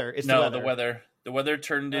 the weather. It's No, the weather. The weather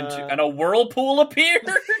turned into, and a whirlpool appeared.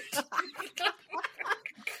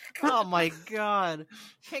 Oh my god!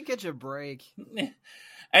 Can't catch a break.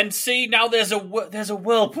 And see, now there's a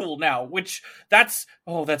whirlpool now, which that's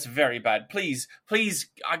very bad. Please,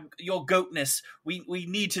 your goatness. We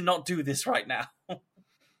need to not do this right now.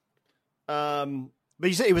 But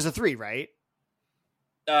you said it was a 3, right?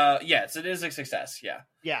 Yes, it is a success. Yeah.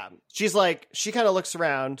 Yeah. She's like, she kind of looks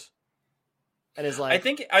around and is like,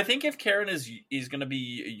 I think if Karen is going to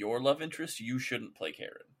be your love interest, you shouldn't play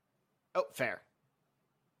Karen. "Oh, fair.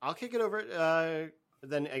 I'll kick it over."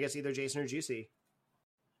 Then I guess either Jason or Juicy.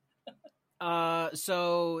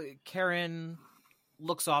 So Karen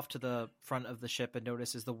looks off to the front of the ship and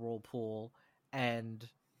notices the whirlpool and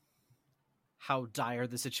how dire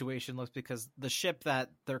the situation looks, because the ship that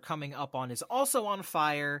they're coming up on is also on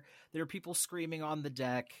fire. There are people screaming on the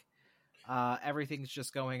deck. Everything's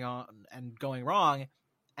just going on and going wrong.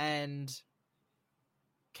 And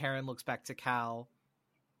Karen looks back to Cal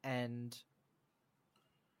and,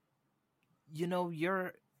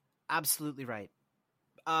 you're absolutely right.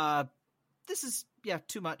 This is,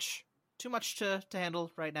 too much to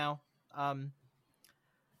handle right now. All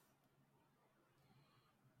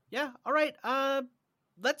right.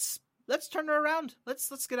 Let's turn her around.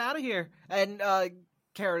 Let's get out of here. And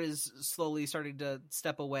Karen is slowly starting to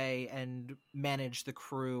step away and manage the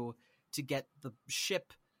crew to get the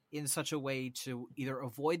ship in such a way to either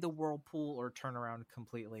avoid the whirlpool or turn around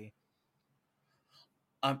completely.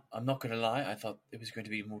 I'm not going to lie. I thought it was going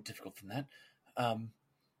to be more difficult than that.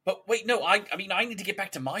 But wait, no. I mean, I need to get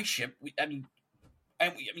back to my ship. We don't need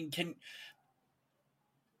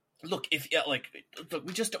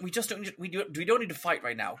to fight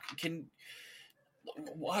right now.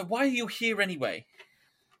 Why are you here anyway?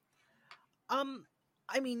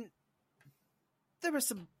 I mean, there were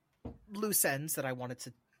some loose ends that I wanted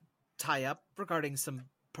to tie up regarding some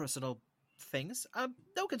personal things.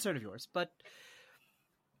 No concern of yours, but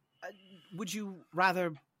would you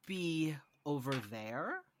rather be over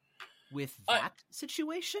there with that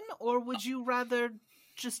situation, or would you rather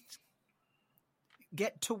just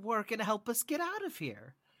get to work and help us get out of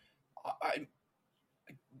here?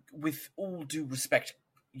 With all due respect,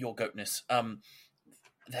 your goatness,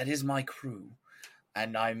 that is my crew,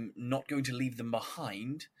 and I'm not going to leave them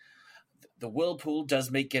behind. The whirlpool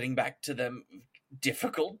does make getting back to them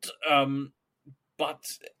difficult,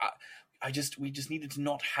 but we just needed to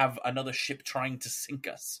not have another ship trying to sink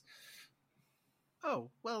us.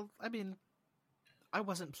 Oh, well, I mean, I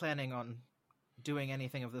wasn't planning on doing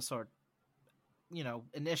anything of the sort,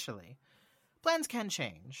 initially. Plans can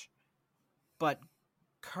change, but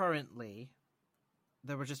currently,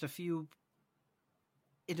 there were just a few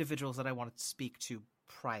individuals that I wanted to speak to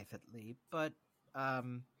privately, but,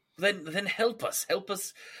 Then help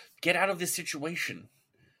us get out of this situation.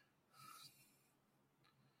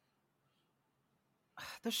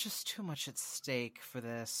 There's just too much at stake for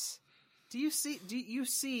this. Do you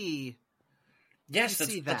see Yes,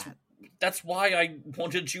 that's why I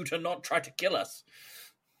wanted you to not try to kill us.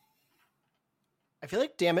 I feel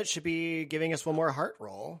like Dammit should be giving us one more heart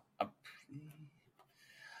roll.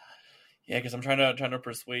 Yeah, because I'm trying to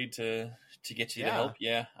persuade to get you to help.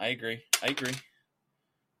 Yeah, I agree.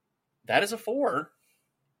 That is a 4.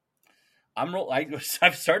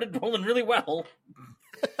 I've started rolling really well.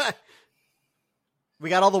 We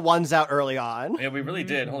got all the ones out early on. Yeah, we really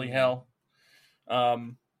did. Holy hell.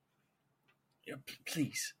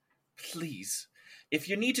 Please. If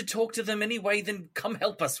you need to talk to them anyway, then come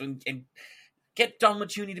help us and get done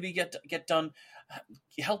what you need to be get done.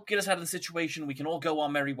 Help get us out of the situation. We can all go our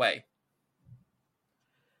merry way.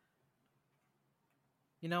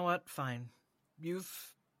 You know what? Fine.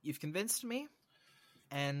 You've convinced me,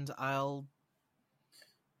 and I'll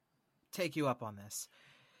take you up on this.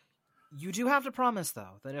 You do have to promise,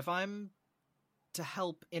 though, that if I'm to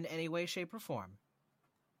help in any way, shape, or form,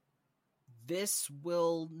 this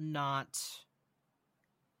will not,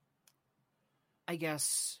 I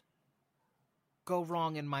guess, go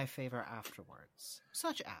wrong in my favor afterwards.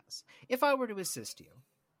 Such as, if I were to assist you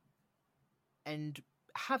and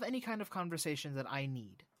have any kind of conversation that I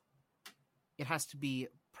need, it has to be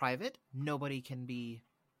private. Nobody can be,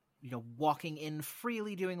 walking in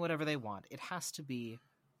freely doing whatever they want. It has to be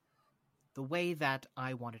the way that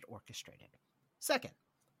I want it orchestrated. Second,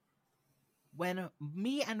 when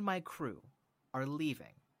me and my crew are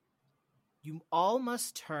leaving, you all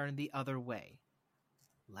must turn the other way.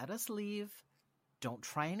 Let us leave. Don't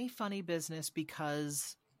try any funny business,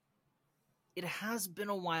 because it has been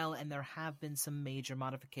a while and there have been some major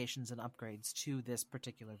modifications and upgrades to this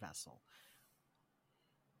particular vessel,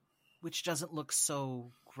 which doesn't look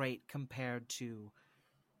so great compared to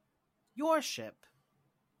your ship,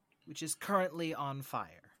 which is currently on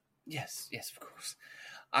fire. Yes, of course.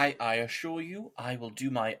 I assure you, I will do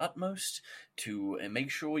my utmost to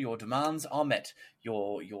make sure your demands are met,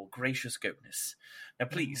 your gracious goatness. Now,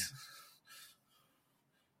 please.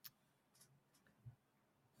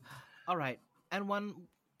 All right, and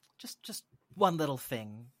just one little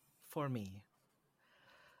thing for me.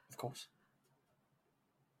 Of course.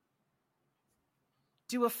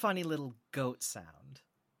 do a funny little goat sound.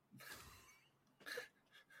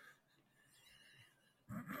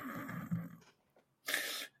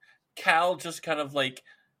 Cal just kind of like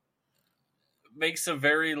makes a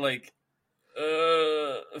very like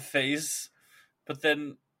face, but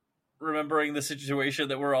then remembering the situation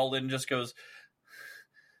that we're all in, just goes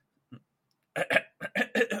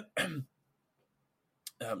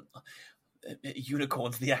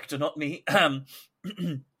unicorn's the actor, not me.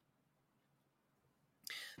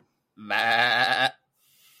 Ma.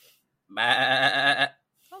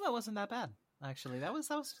 Oh, that wasn't that bad. Actually, that was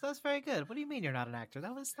very good. What do you mean you're not an actor?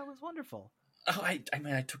 That was wonderful. Oh, I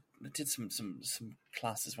mean, I did some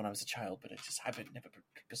classes when I was a child, but I never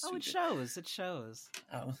pursued Oh, it shows. It shows.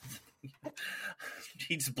 Oh,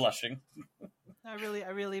 he's blushing. I really,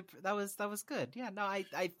 that was good. Yeah, no, I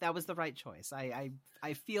that was the right choice. I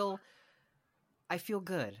feel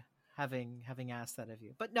good having asked that of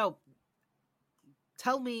you. But no,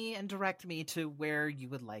 tell me and direct me to where you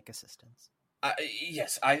would like assistance.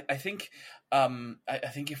 Yes, I think I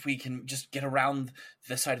think if we can just get around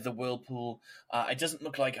the side of the whirlpool, it doesn't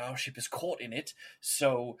look like our ship is caught in it.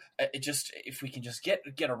 So if we can just get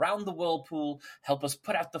around the whirlpool, help us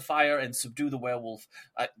put out the fire and subdue the werewolf,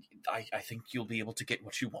 I think you'll be able to get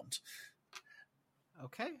what you want.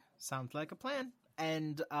 Okay, sounds like a plan.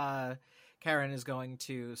 And Karen is going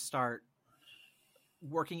to start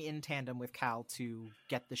working in tandem with Cal to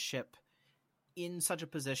get the ship in such a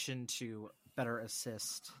position to better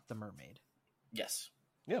assist the mermaid. Yes.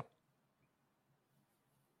 Yeah.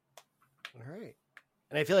 All right.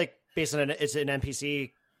 And I feel like based on it's an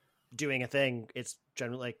NPC doing a thing, it's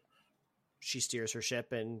generally like she steers her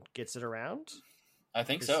ship and gets it around. I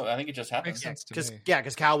think so. I think it just happens. Makes sense to Because me.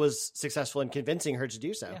 because Cal was successful in convincing her to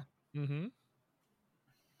do so. Yeah.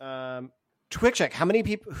 Mm-hmm. Quick check. How many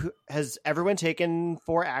people has everyone taken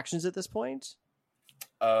 4 actions at this point?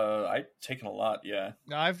 I've taken a lot, yeah.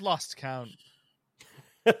 I've lost count.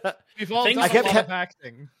 We've all Things- done I kept- a lot of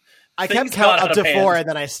acting. I Things kept count got up out to of hand. 4 and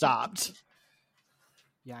then I stopped.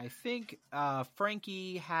 Yeah, I think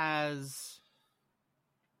Frankie has...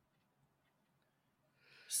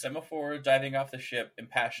 Semaphore, diving off the ship,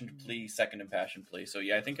 impassioned plea, second impassioned plea. So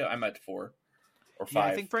yeah, I think I'm at 4 or 5. Yeah,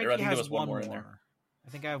 I think Frankie there has was one more in there. I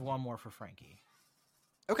think I have one more for Frankie.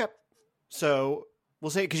 Okay. So we'll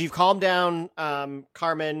say, because you've calmed down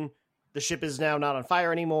Carmen, the ship is now not on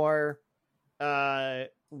fire anymore. What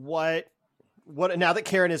now that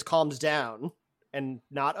Karen is calmed down and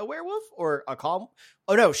not a werewolf or a calm?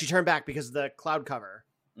 Oh no, she turned back because of the cloud cover.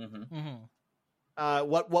 Mm-hmm. Mm-hmm.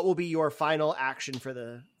 What will be your final action for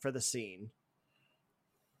the scene?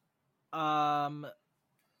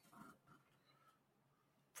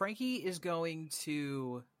 Frankie is going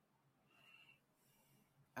to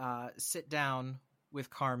sit down with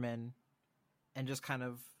Carmen and just kind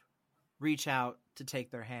of reach out to take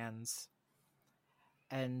their hands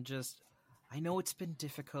and just, I know it's been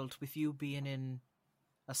difficult with you being in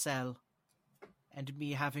a cell and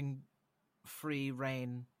me having free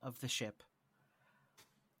reign of the ship.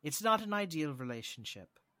 It's not an ideal relationship,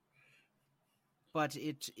 but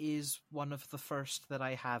it is one of the first that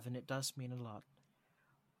I have, and it does mean a lot.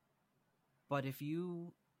 But if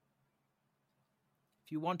you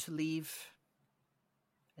want to leave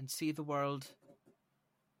and see the world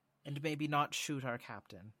and maybe not shoot our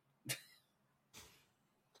captain,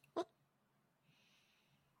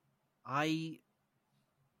 I'm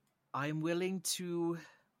willing to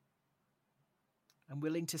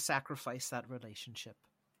sacrifice that relationship.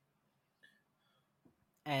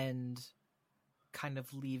 And kind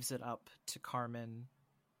of leaves it up to Carmen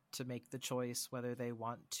to make the choice whether they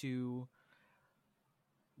want to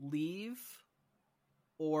leave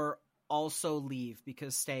or also leave,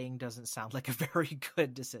 because staying doesn't sound like a very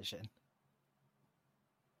good decision.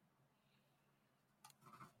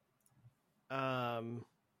 I'm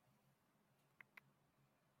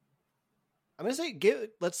gonna say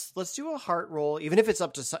let's do a heart roll, even if it's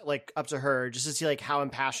up to her, just to see like how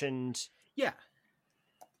impassioned. Yeah.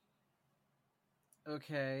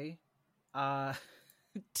 Okay.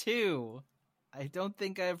 2. I don't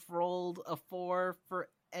think I've rolled a 4 for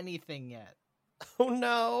anything yet. Oh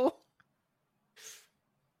no.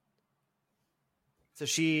 So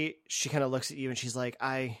she kind of looks at you and she's like,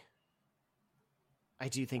 I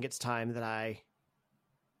do think it's time that I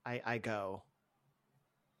go.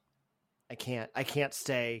 I can't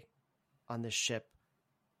stay on this ship.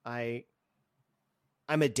 I'm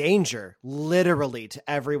a danger, literally, to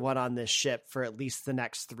everyone on this ship for at least the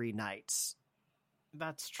next 3 nights.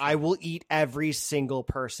 That's true. I will eat every single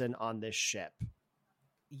person on this ship.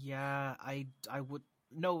 Yeah, I would.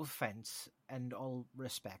 no offense and all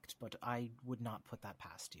respect, but I would not put that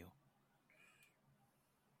past you.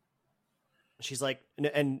 She's like,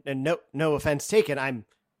 and no offense taken.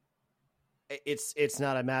 It's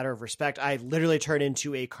not a matter of respect. I literally turn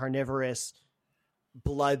into a carnivorous,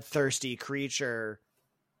 bloodthirsty creature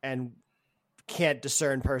and can't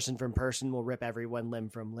discern person from person, will rip everyone limb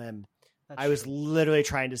from limb. That's I was true. literally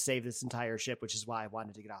trying to save this entire ship, which is why I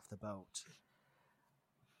wanted to get off the boat.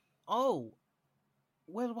 Oh,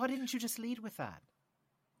 well, why didn't you just lead with that?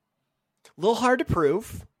 A little hard to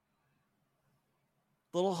prove.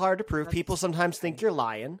 That's- People sometimes think you're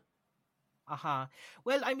lying. Uh-huh.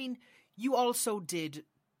 Well, I mean, you also did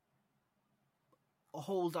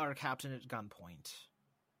hold our captain at gunpoint.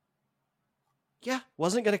 Yeah,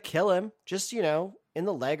 wasn't going to kill him. Just, in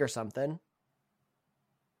the leg or something.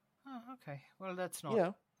 Oh, okay. Well, that's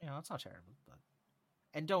not, it's not terrible, but...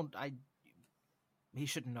 And he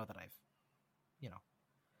shouldn't know that I've,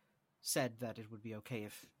 said that it would be okay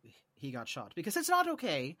if he got shot. Because it's not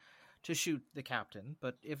okay to shoot the captain,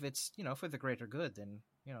 but if it's, for the greater good, then,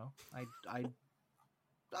 I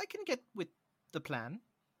can get with the plan.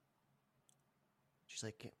 She's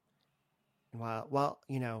like, well,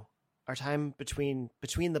 our time between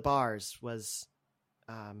the bars was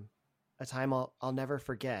a time I'll never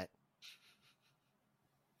forget.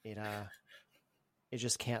 It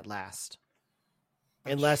just can't last.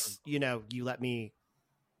 That's Unless, true. you let me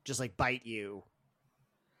just like bite you.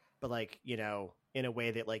 But like, in a way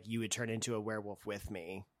that like you would turn into a werewolf with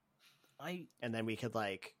me. And then we could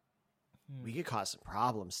we could cause some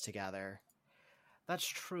problems together. That's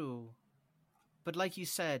true. But like you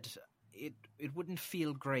said, it wouldn't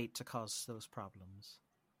feel great to cause those problems.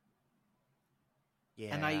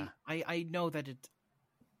 Yeah. And I know that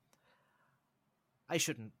I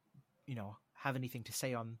shouldn't, have anything to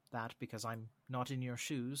say on that because I'm not in your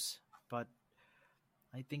shoes, but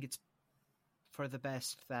I think it's for the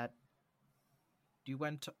best that you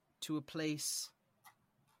went to a place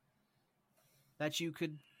that you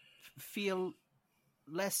could feel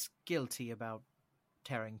less guilty about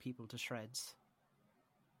tearing people to shreds.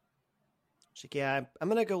 She's like, yeah, I'm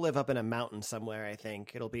going to go live up in a mountain somewhere, I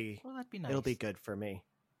think. It'll be Well, that'd be nice. It'll be good for me.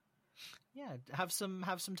 Yeah, have some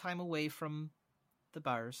time away from the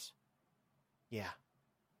bars. Yeah.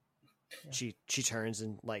 Yeah. She turns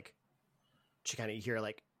and she kind of hear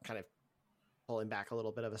kind of pulling back a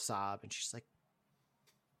little bit of a sob, and she's like,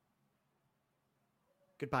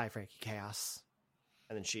 goodbye, Frankie Chaos.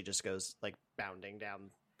 And then she just goes bounding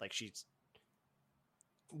down, she's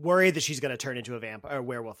worried that she's going to turn into a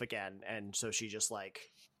werewolf again. And so she just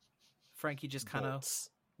Frankie just kind of bolts.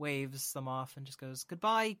 waves them off and just goes,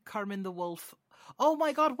 goodbye, Carmen the Wolf. Oh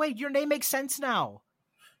my god, wait, your name makes sense now.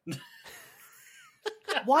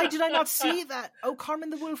 Why did I not see that? Oh, Carmen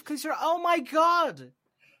the Wolf, because you're... Oh my god!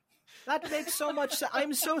 That makes so much sense.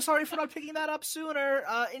 I'm so sorry for not picking that up sooner.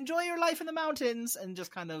 Enjoy your life in the mountains. And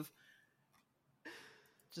just kind of...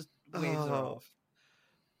 just waves her off.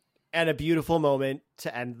 And a beautiful moment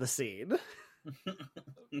to end the scene.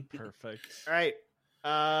 Perfect. All right.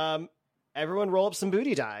 Everyone roll up some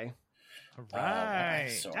booty die. All right.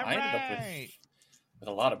 So All I ended up right. with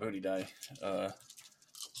a lot of booty die.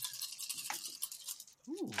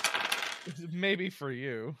 Ooh. Maybe for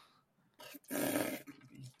you.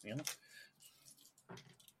 Yeah.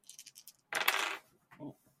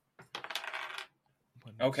 One,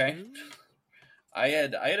 Okay. two. I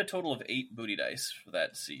had a total of 8 booty dice for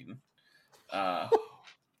that scene.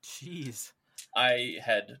 Jeez. I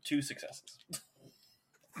had 2 successes.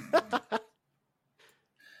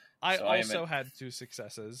 I So I am also at- had 2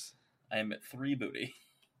 successes. I am at 3 booty.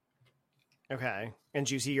 Okay. And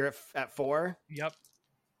Juicy, you're at 4? Yep.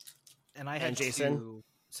 And I had And Jason?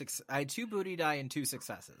 I had 2 booty die and 2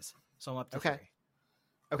 successes. So I'm up to Okay.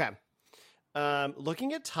 3. Okay.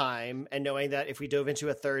 Looking at time and knowing that if we dove into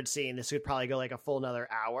a third scene, this would probably go a full another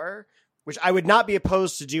hour, which I would not be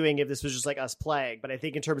opposed to doing if this was just us playing. But I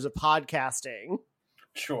think in terms of podcasting,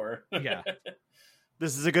 Sure. Yeah.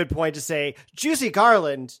 this is a good point to say, Juicy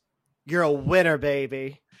Garland, you're a winner,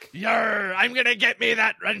 baby. Yer, I'm gonna get me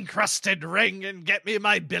that encrusted ring and get me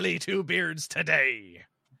my Billy Two Beards today.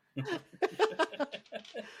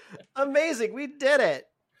 Amazing. We did it.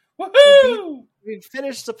 Woohoo! We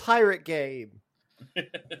finished the pirate game.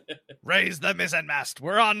 Raise the mizzenmast.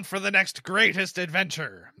 We're on for the next greatest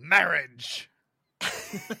adventure. Marriage.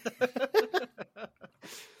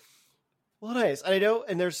 Well, nice. I know,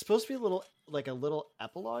 and there's supposed to be a little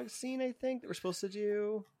epilogue scene, I think, that we're supposed to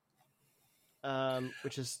do.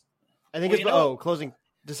 Which is, I think Well, it's, closing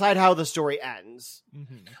decide how the story ends.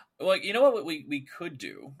 Mhm. Well, you know what we could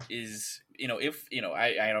do is, if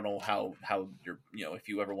I don't know how you're, if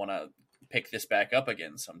you ever want to pick this back up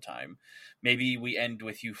again sometime, maybe we end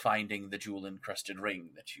with you finding the jewel encrusted ring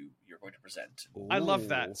that you're going to present. I love Ooh.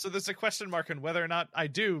 that. So there's a question mark on whether or not I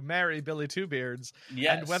do marry Billy Two Beards,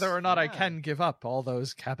 Yes, and whether or not I Yeah. can give up all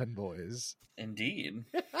those cabin boys. indeed.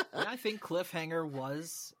 Yeah, I think cliffhanger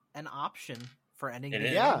was an option for ending It the is.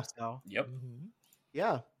 game. Yeah. So Yep. Mhm.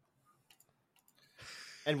 Yeah.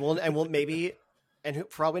 And we'll maybe, and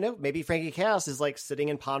for all we know, maybe Frankie Chaos is like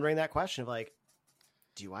sitting and pondering that question of like,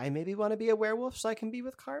 do I maybe want to be a werewolf so I can be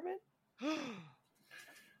with Carmen?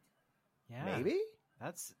 yeah, Maybe.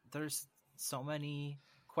 There's so many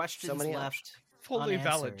questions many left. Fully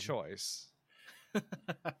valid Unanswered. choice.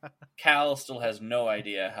 Cal still has no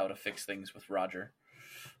idea how to fix things with Roger,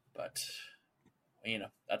 but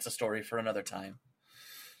that's a story for another time.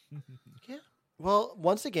 Well,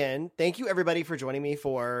 once again, thank you everybody for joining me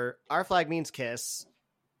for Our Flag Means Kiss,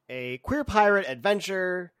 a queer pirate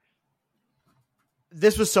adventure.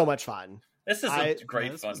 This was so much fun. This is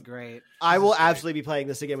great This fun. was great. I This will is great. absolutely be playing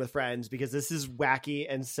this again with friends because this is wacky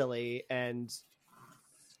and silly, and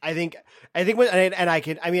I think when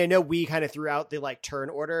I know we kind of threw out the like turn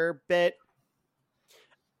order bit,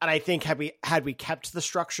 and I think had we kept the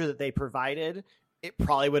structure that they provided, it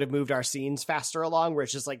probably would have moved our scenes faster along. Where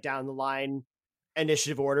it's just like down the line,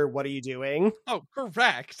 initiative order. What are you doing? Oh,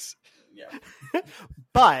 correct. Yeah.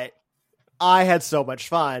 But I had so much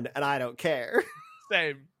fun, and I don't care.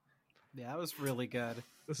 Same. Yeah, that was really good.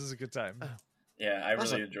 This is a good time. Yeah, I really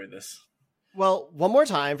Awesome. enjoyed this. Well, one more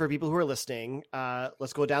time for people who are listening,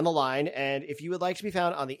 let's go down the line. And if you would like to be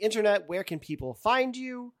found on the internet, where can people find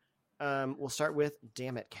you? We'll start with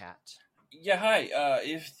Damn It Cat. Yeah, hi.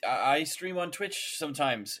 If I stream on Twitch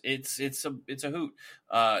sometimes, it's a hoot.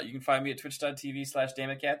 You can find me at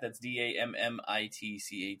twitch.tv/dammitcat. That's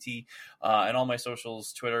DAMMITCAT. And all my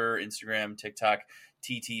socials: Twitter, Instagram, TikTok,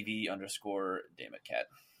 TTV_dammitcat.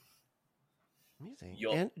 Amazing.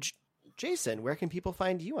 Yup. And Jason, where can people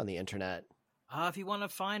find you on the internet? If you want to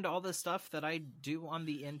find all the stuff that I do on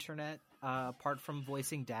the internet, apart from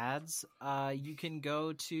voicing dads, you can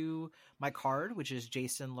go to my card, which is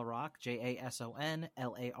Jason Larock,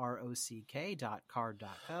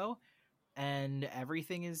 JasonLarock.card.co, and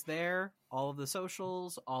everything is there. All of the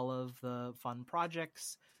socials, all of the fun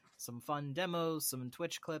projects, some fun demos, some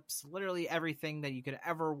Twitch clips, literally everything that you could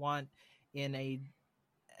ever want in a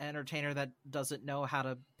entertainer that doesn't know how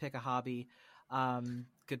to pick a hobby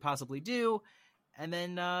could possibly do. And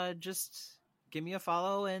then just give me a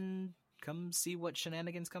follow and come see what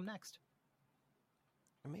shenanigans come next.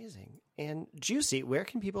 Amazing. And Juicy, where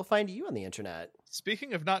can people find you on the internet?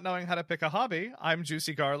 Speaking of not knowing how to pick a hobby, I'm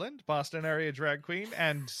Juicy Garland, Boston area drag queen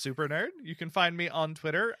and super nerd. You can find me on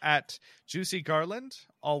Twitter at Juicy Garland,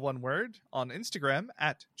 all one word, on Instagram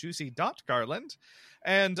at juicy.garland,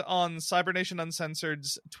 and on Cybernation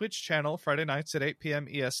Uncensored's Twitch channel Friday nights at 8 p.m.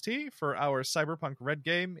 EST for our Cyberpunk Red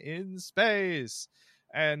Game in space.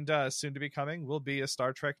 And soon to be coming will be a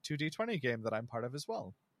Star Trek 2D20 game that I'm part of as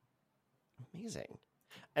well. Amazing.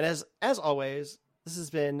 And as always, this has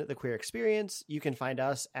been The Queer Experience. You can find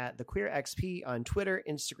us at The Queer XP on Twitter,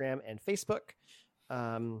 Instagram, and Facebook.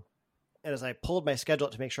 And as I pulled my schedule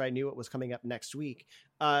to make sure I knew what was coming up next week.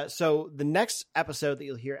 So the next episode that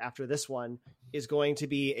you'll hear after this one is going to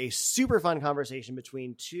be a super fun conversation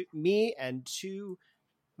between me and two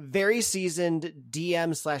very seasoned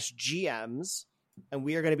DM/GMs. And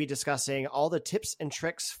we are going to be discussing all the tips and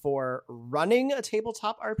tricks for running a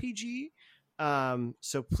tabletop RPG.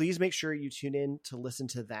 So please make sure you tune in to listen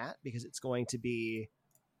to that because it's going to be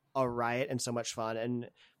a riot and so much fun. And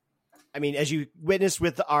I mean, as you witnessed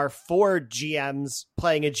with our 4 GMs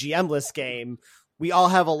playing a GM-less game, we all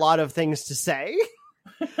have a lot of things to say.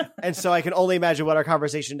 And so I can only imagine what our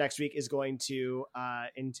conversation next week is going to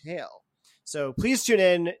entail. So please tune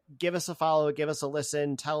in, give us a follow, give us a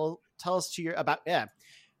listen, tell us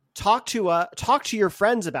talk to your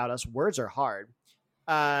friends about us. Words are hard.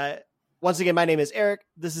 Once again, my name is Eric.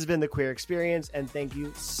 This has been The Queer Experience, and thank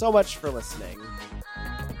you so much for listening.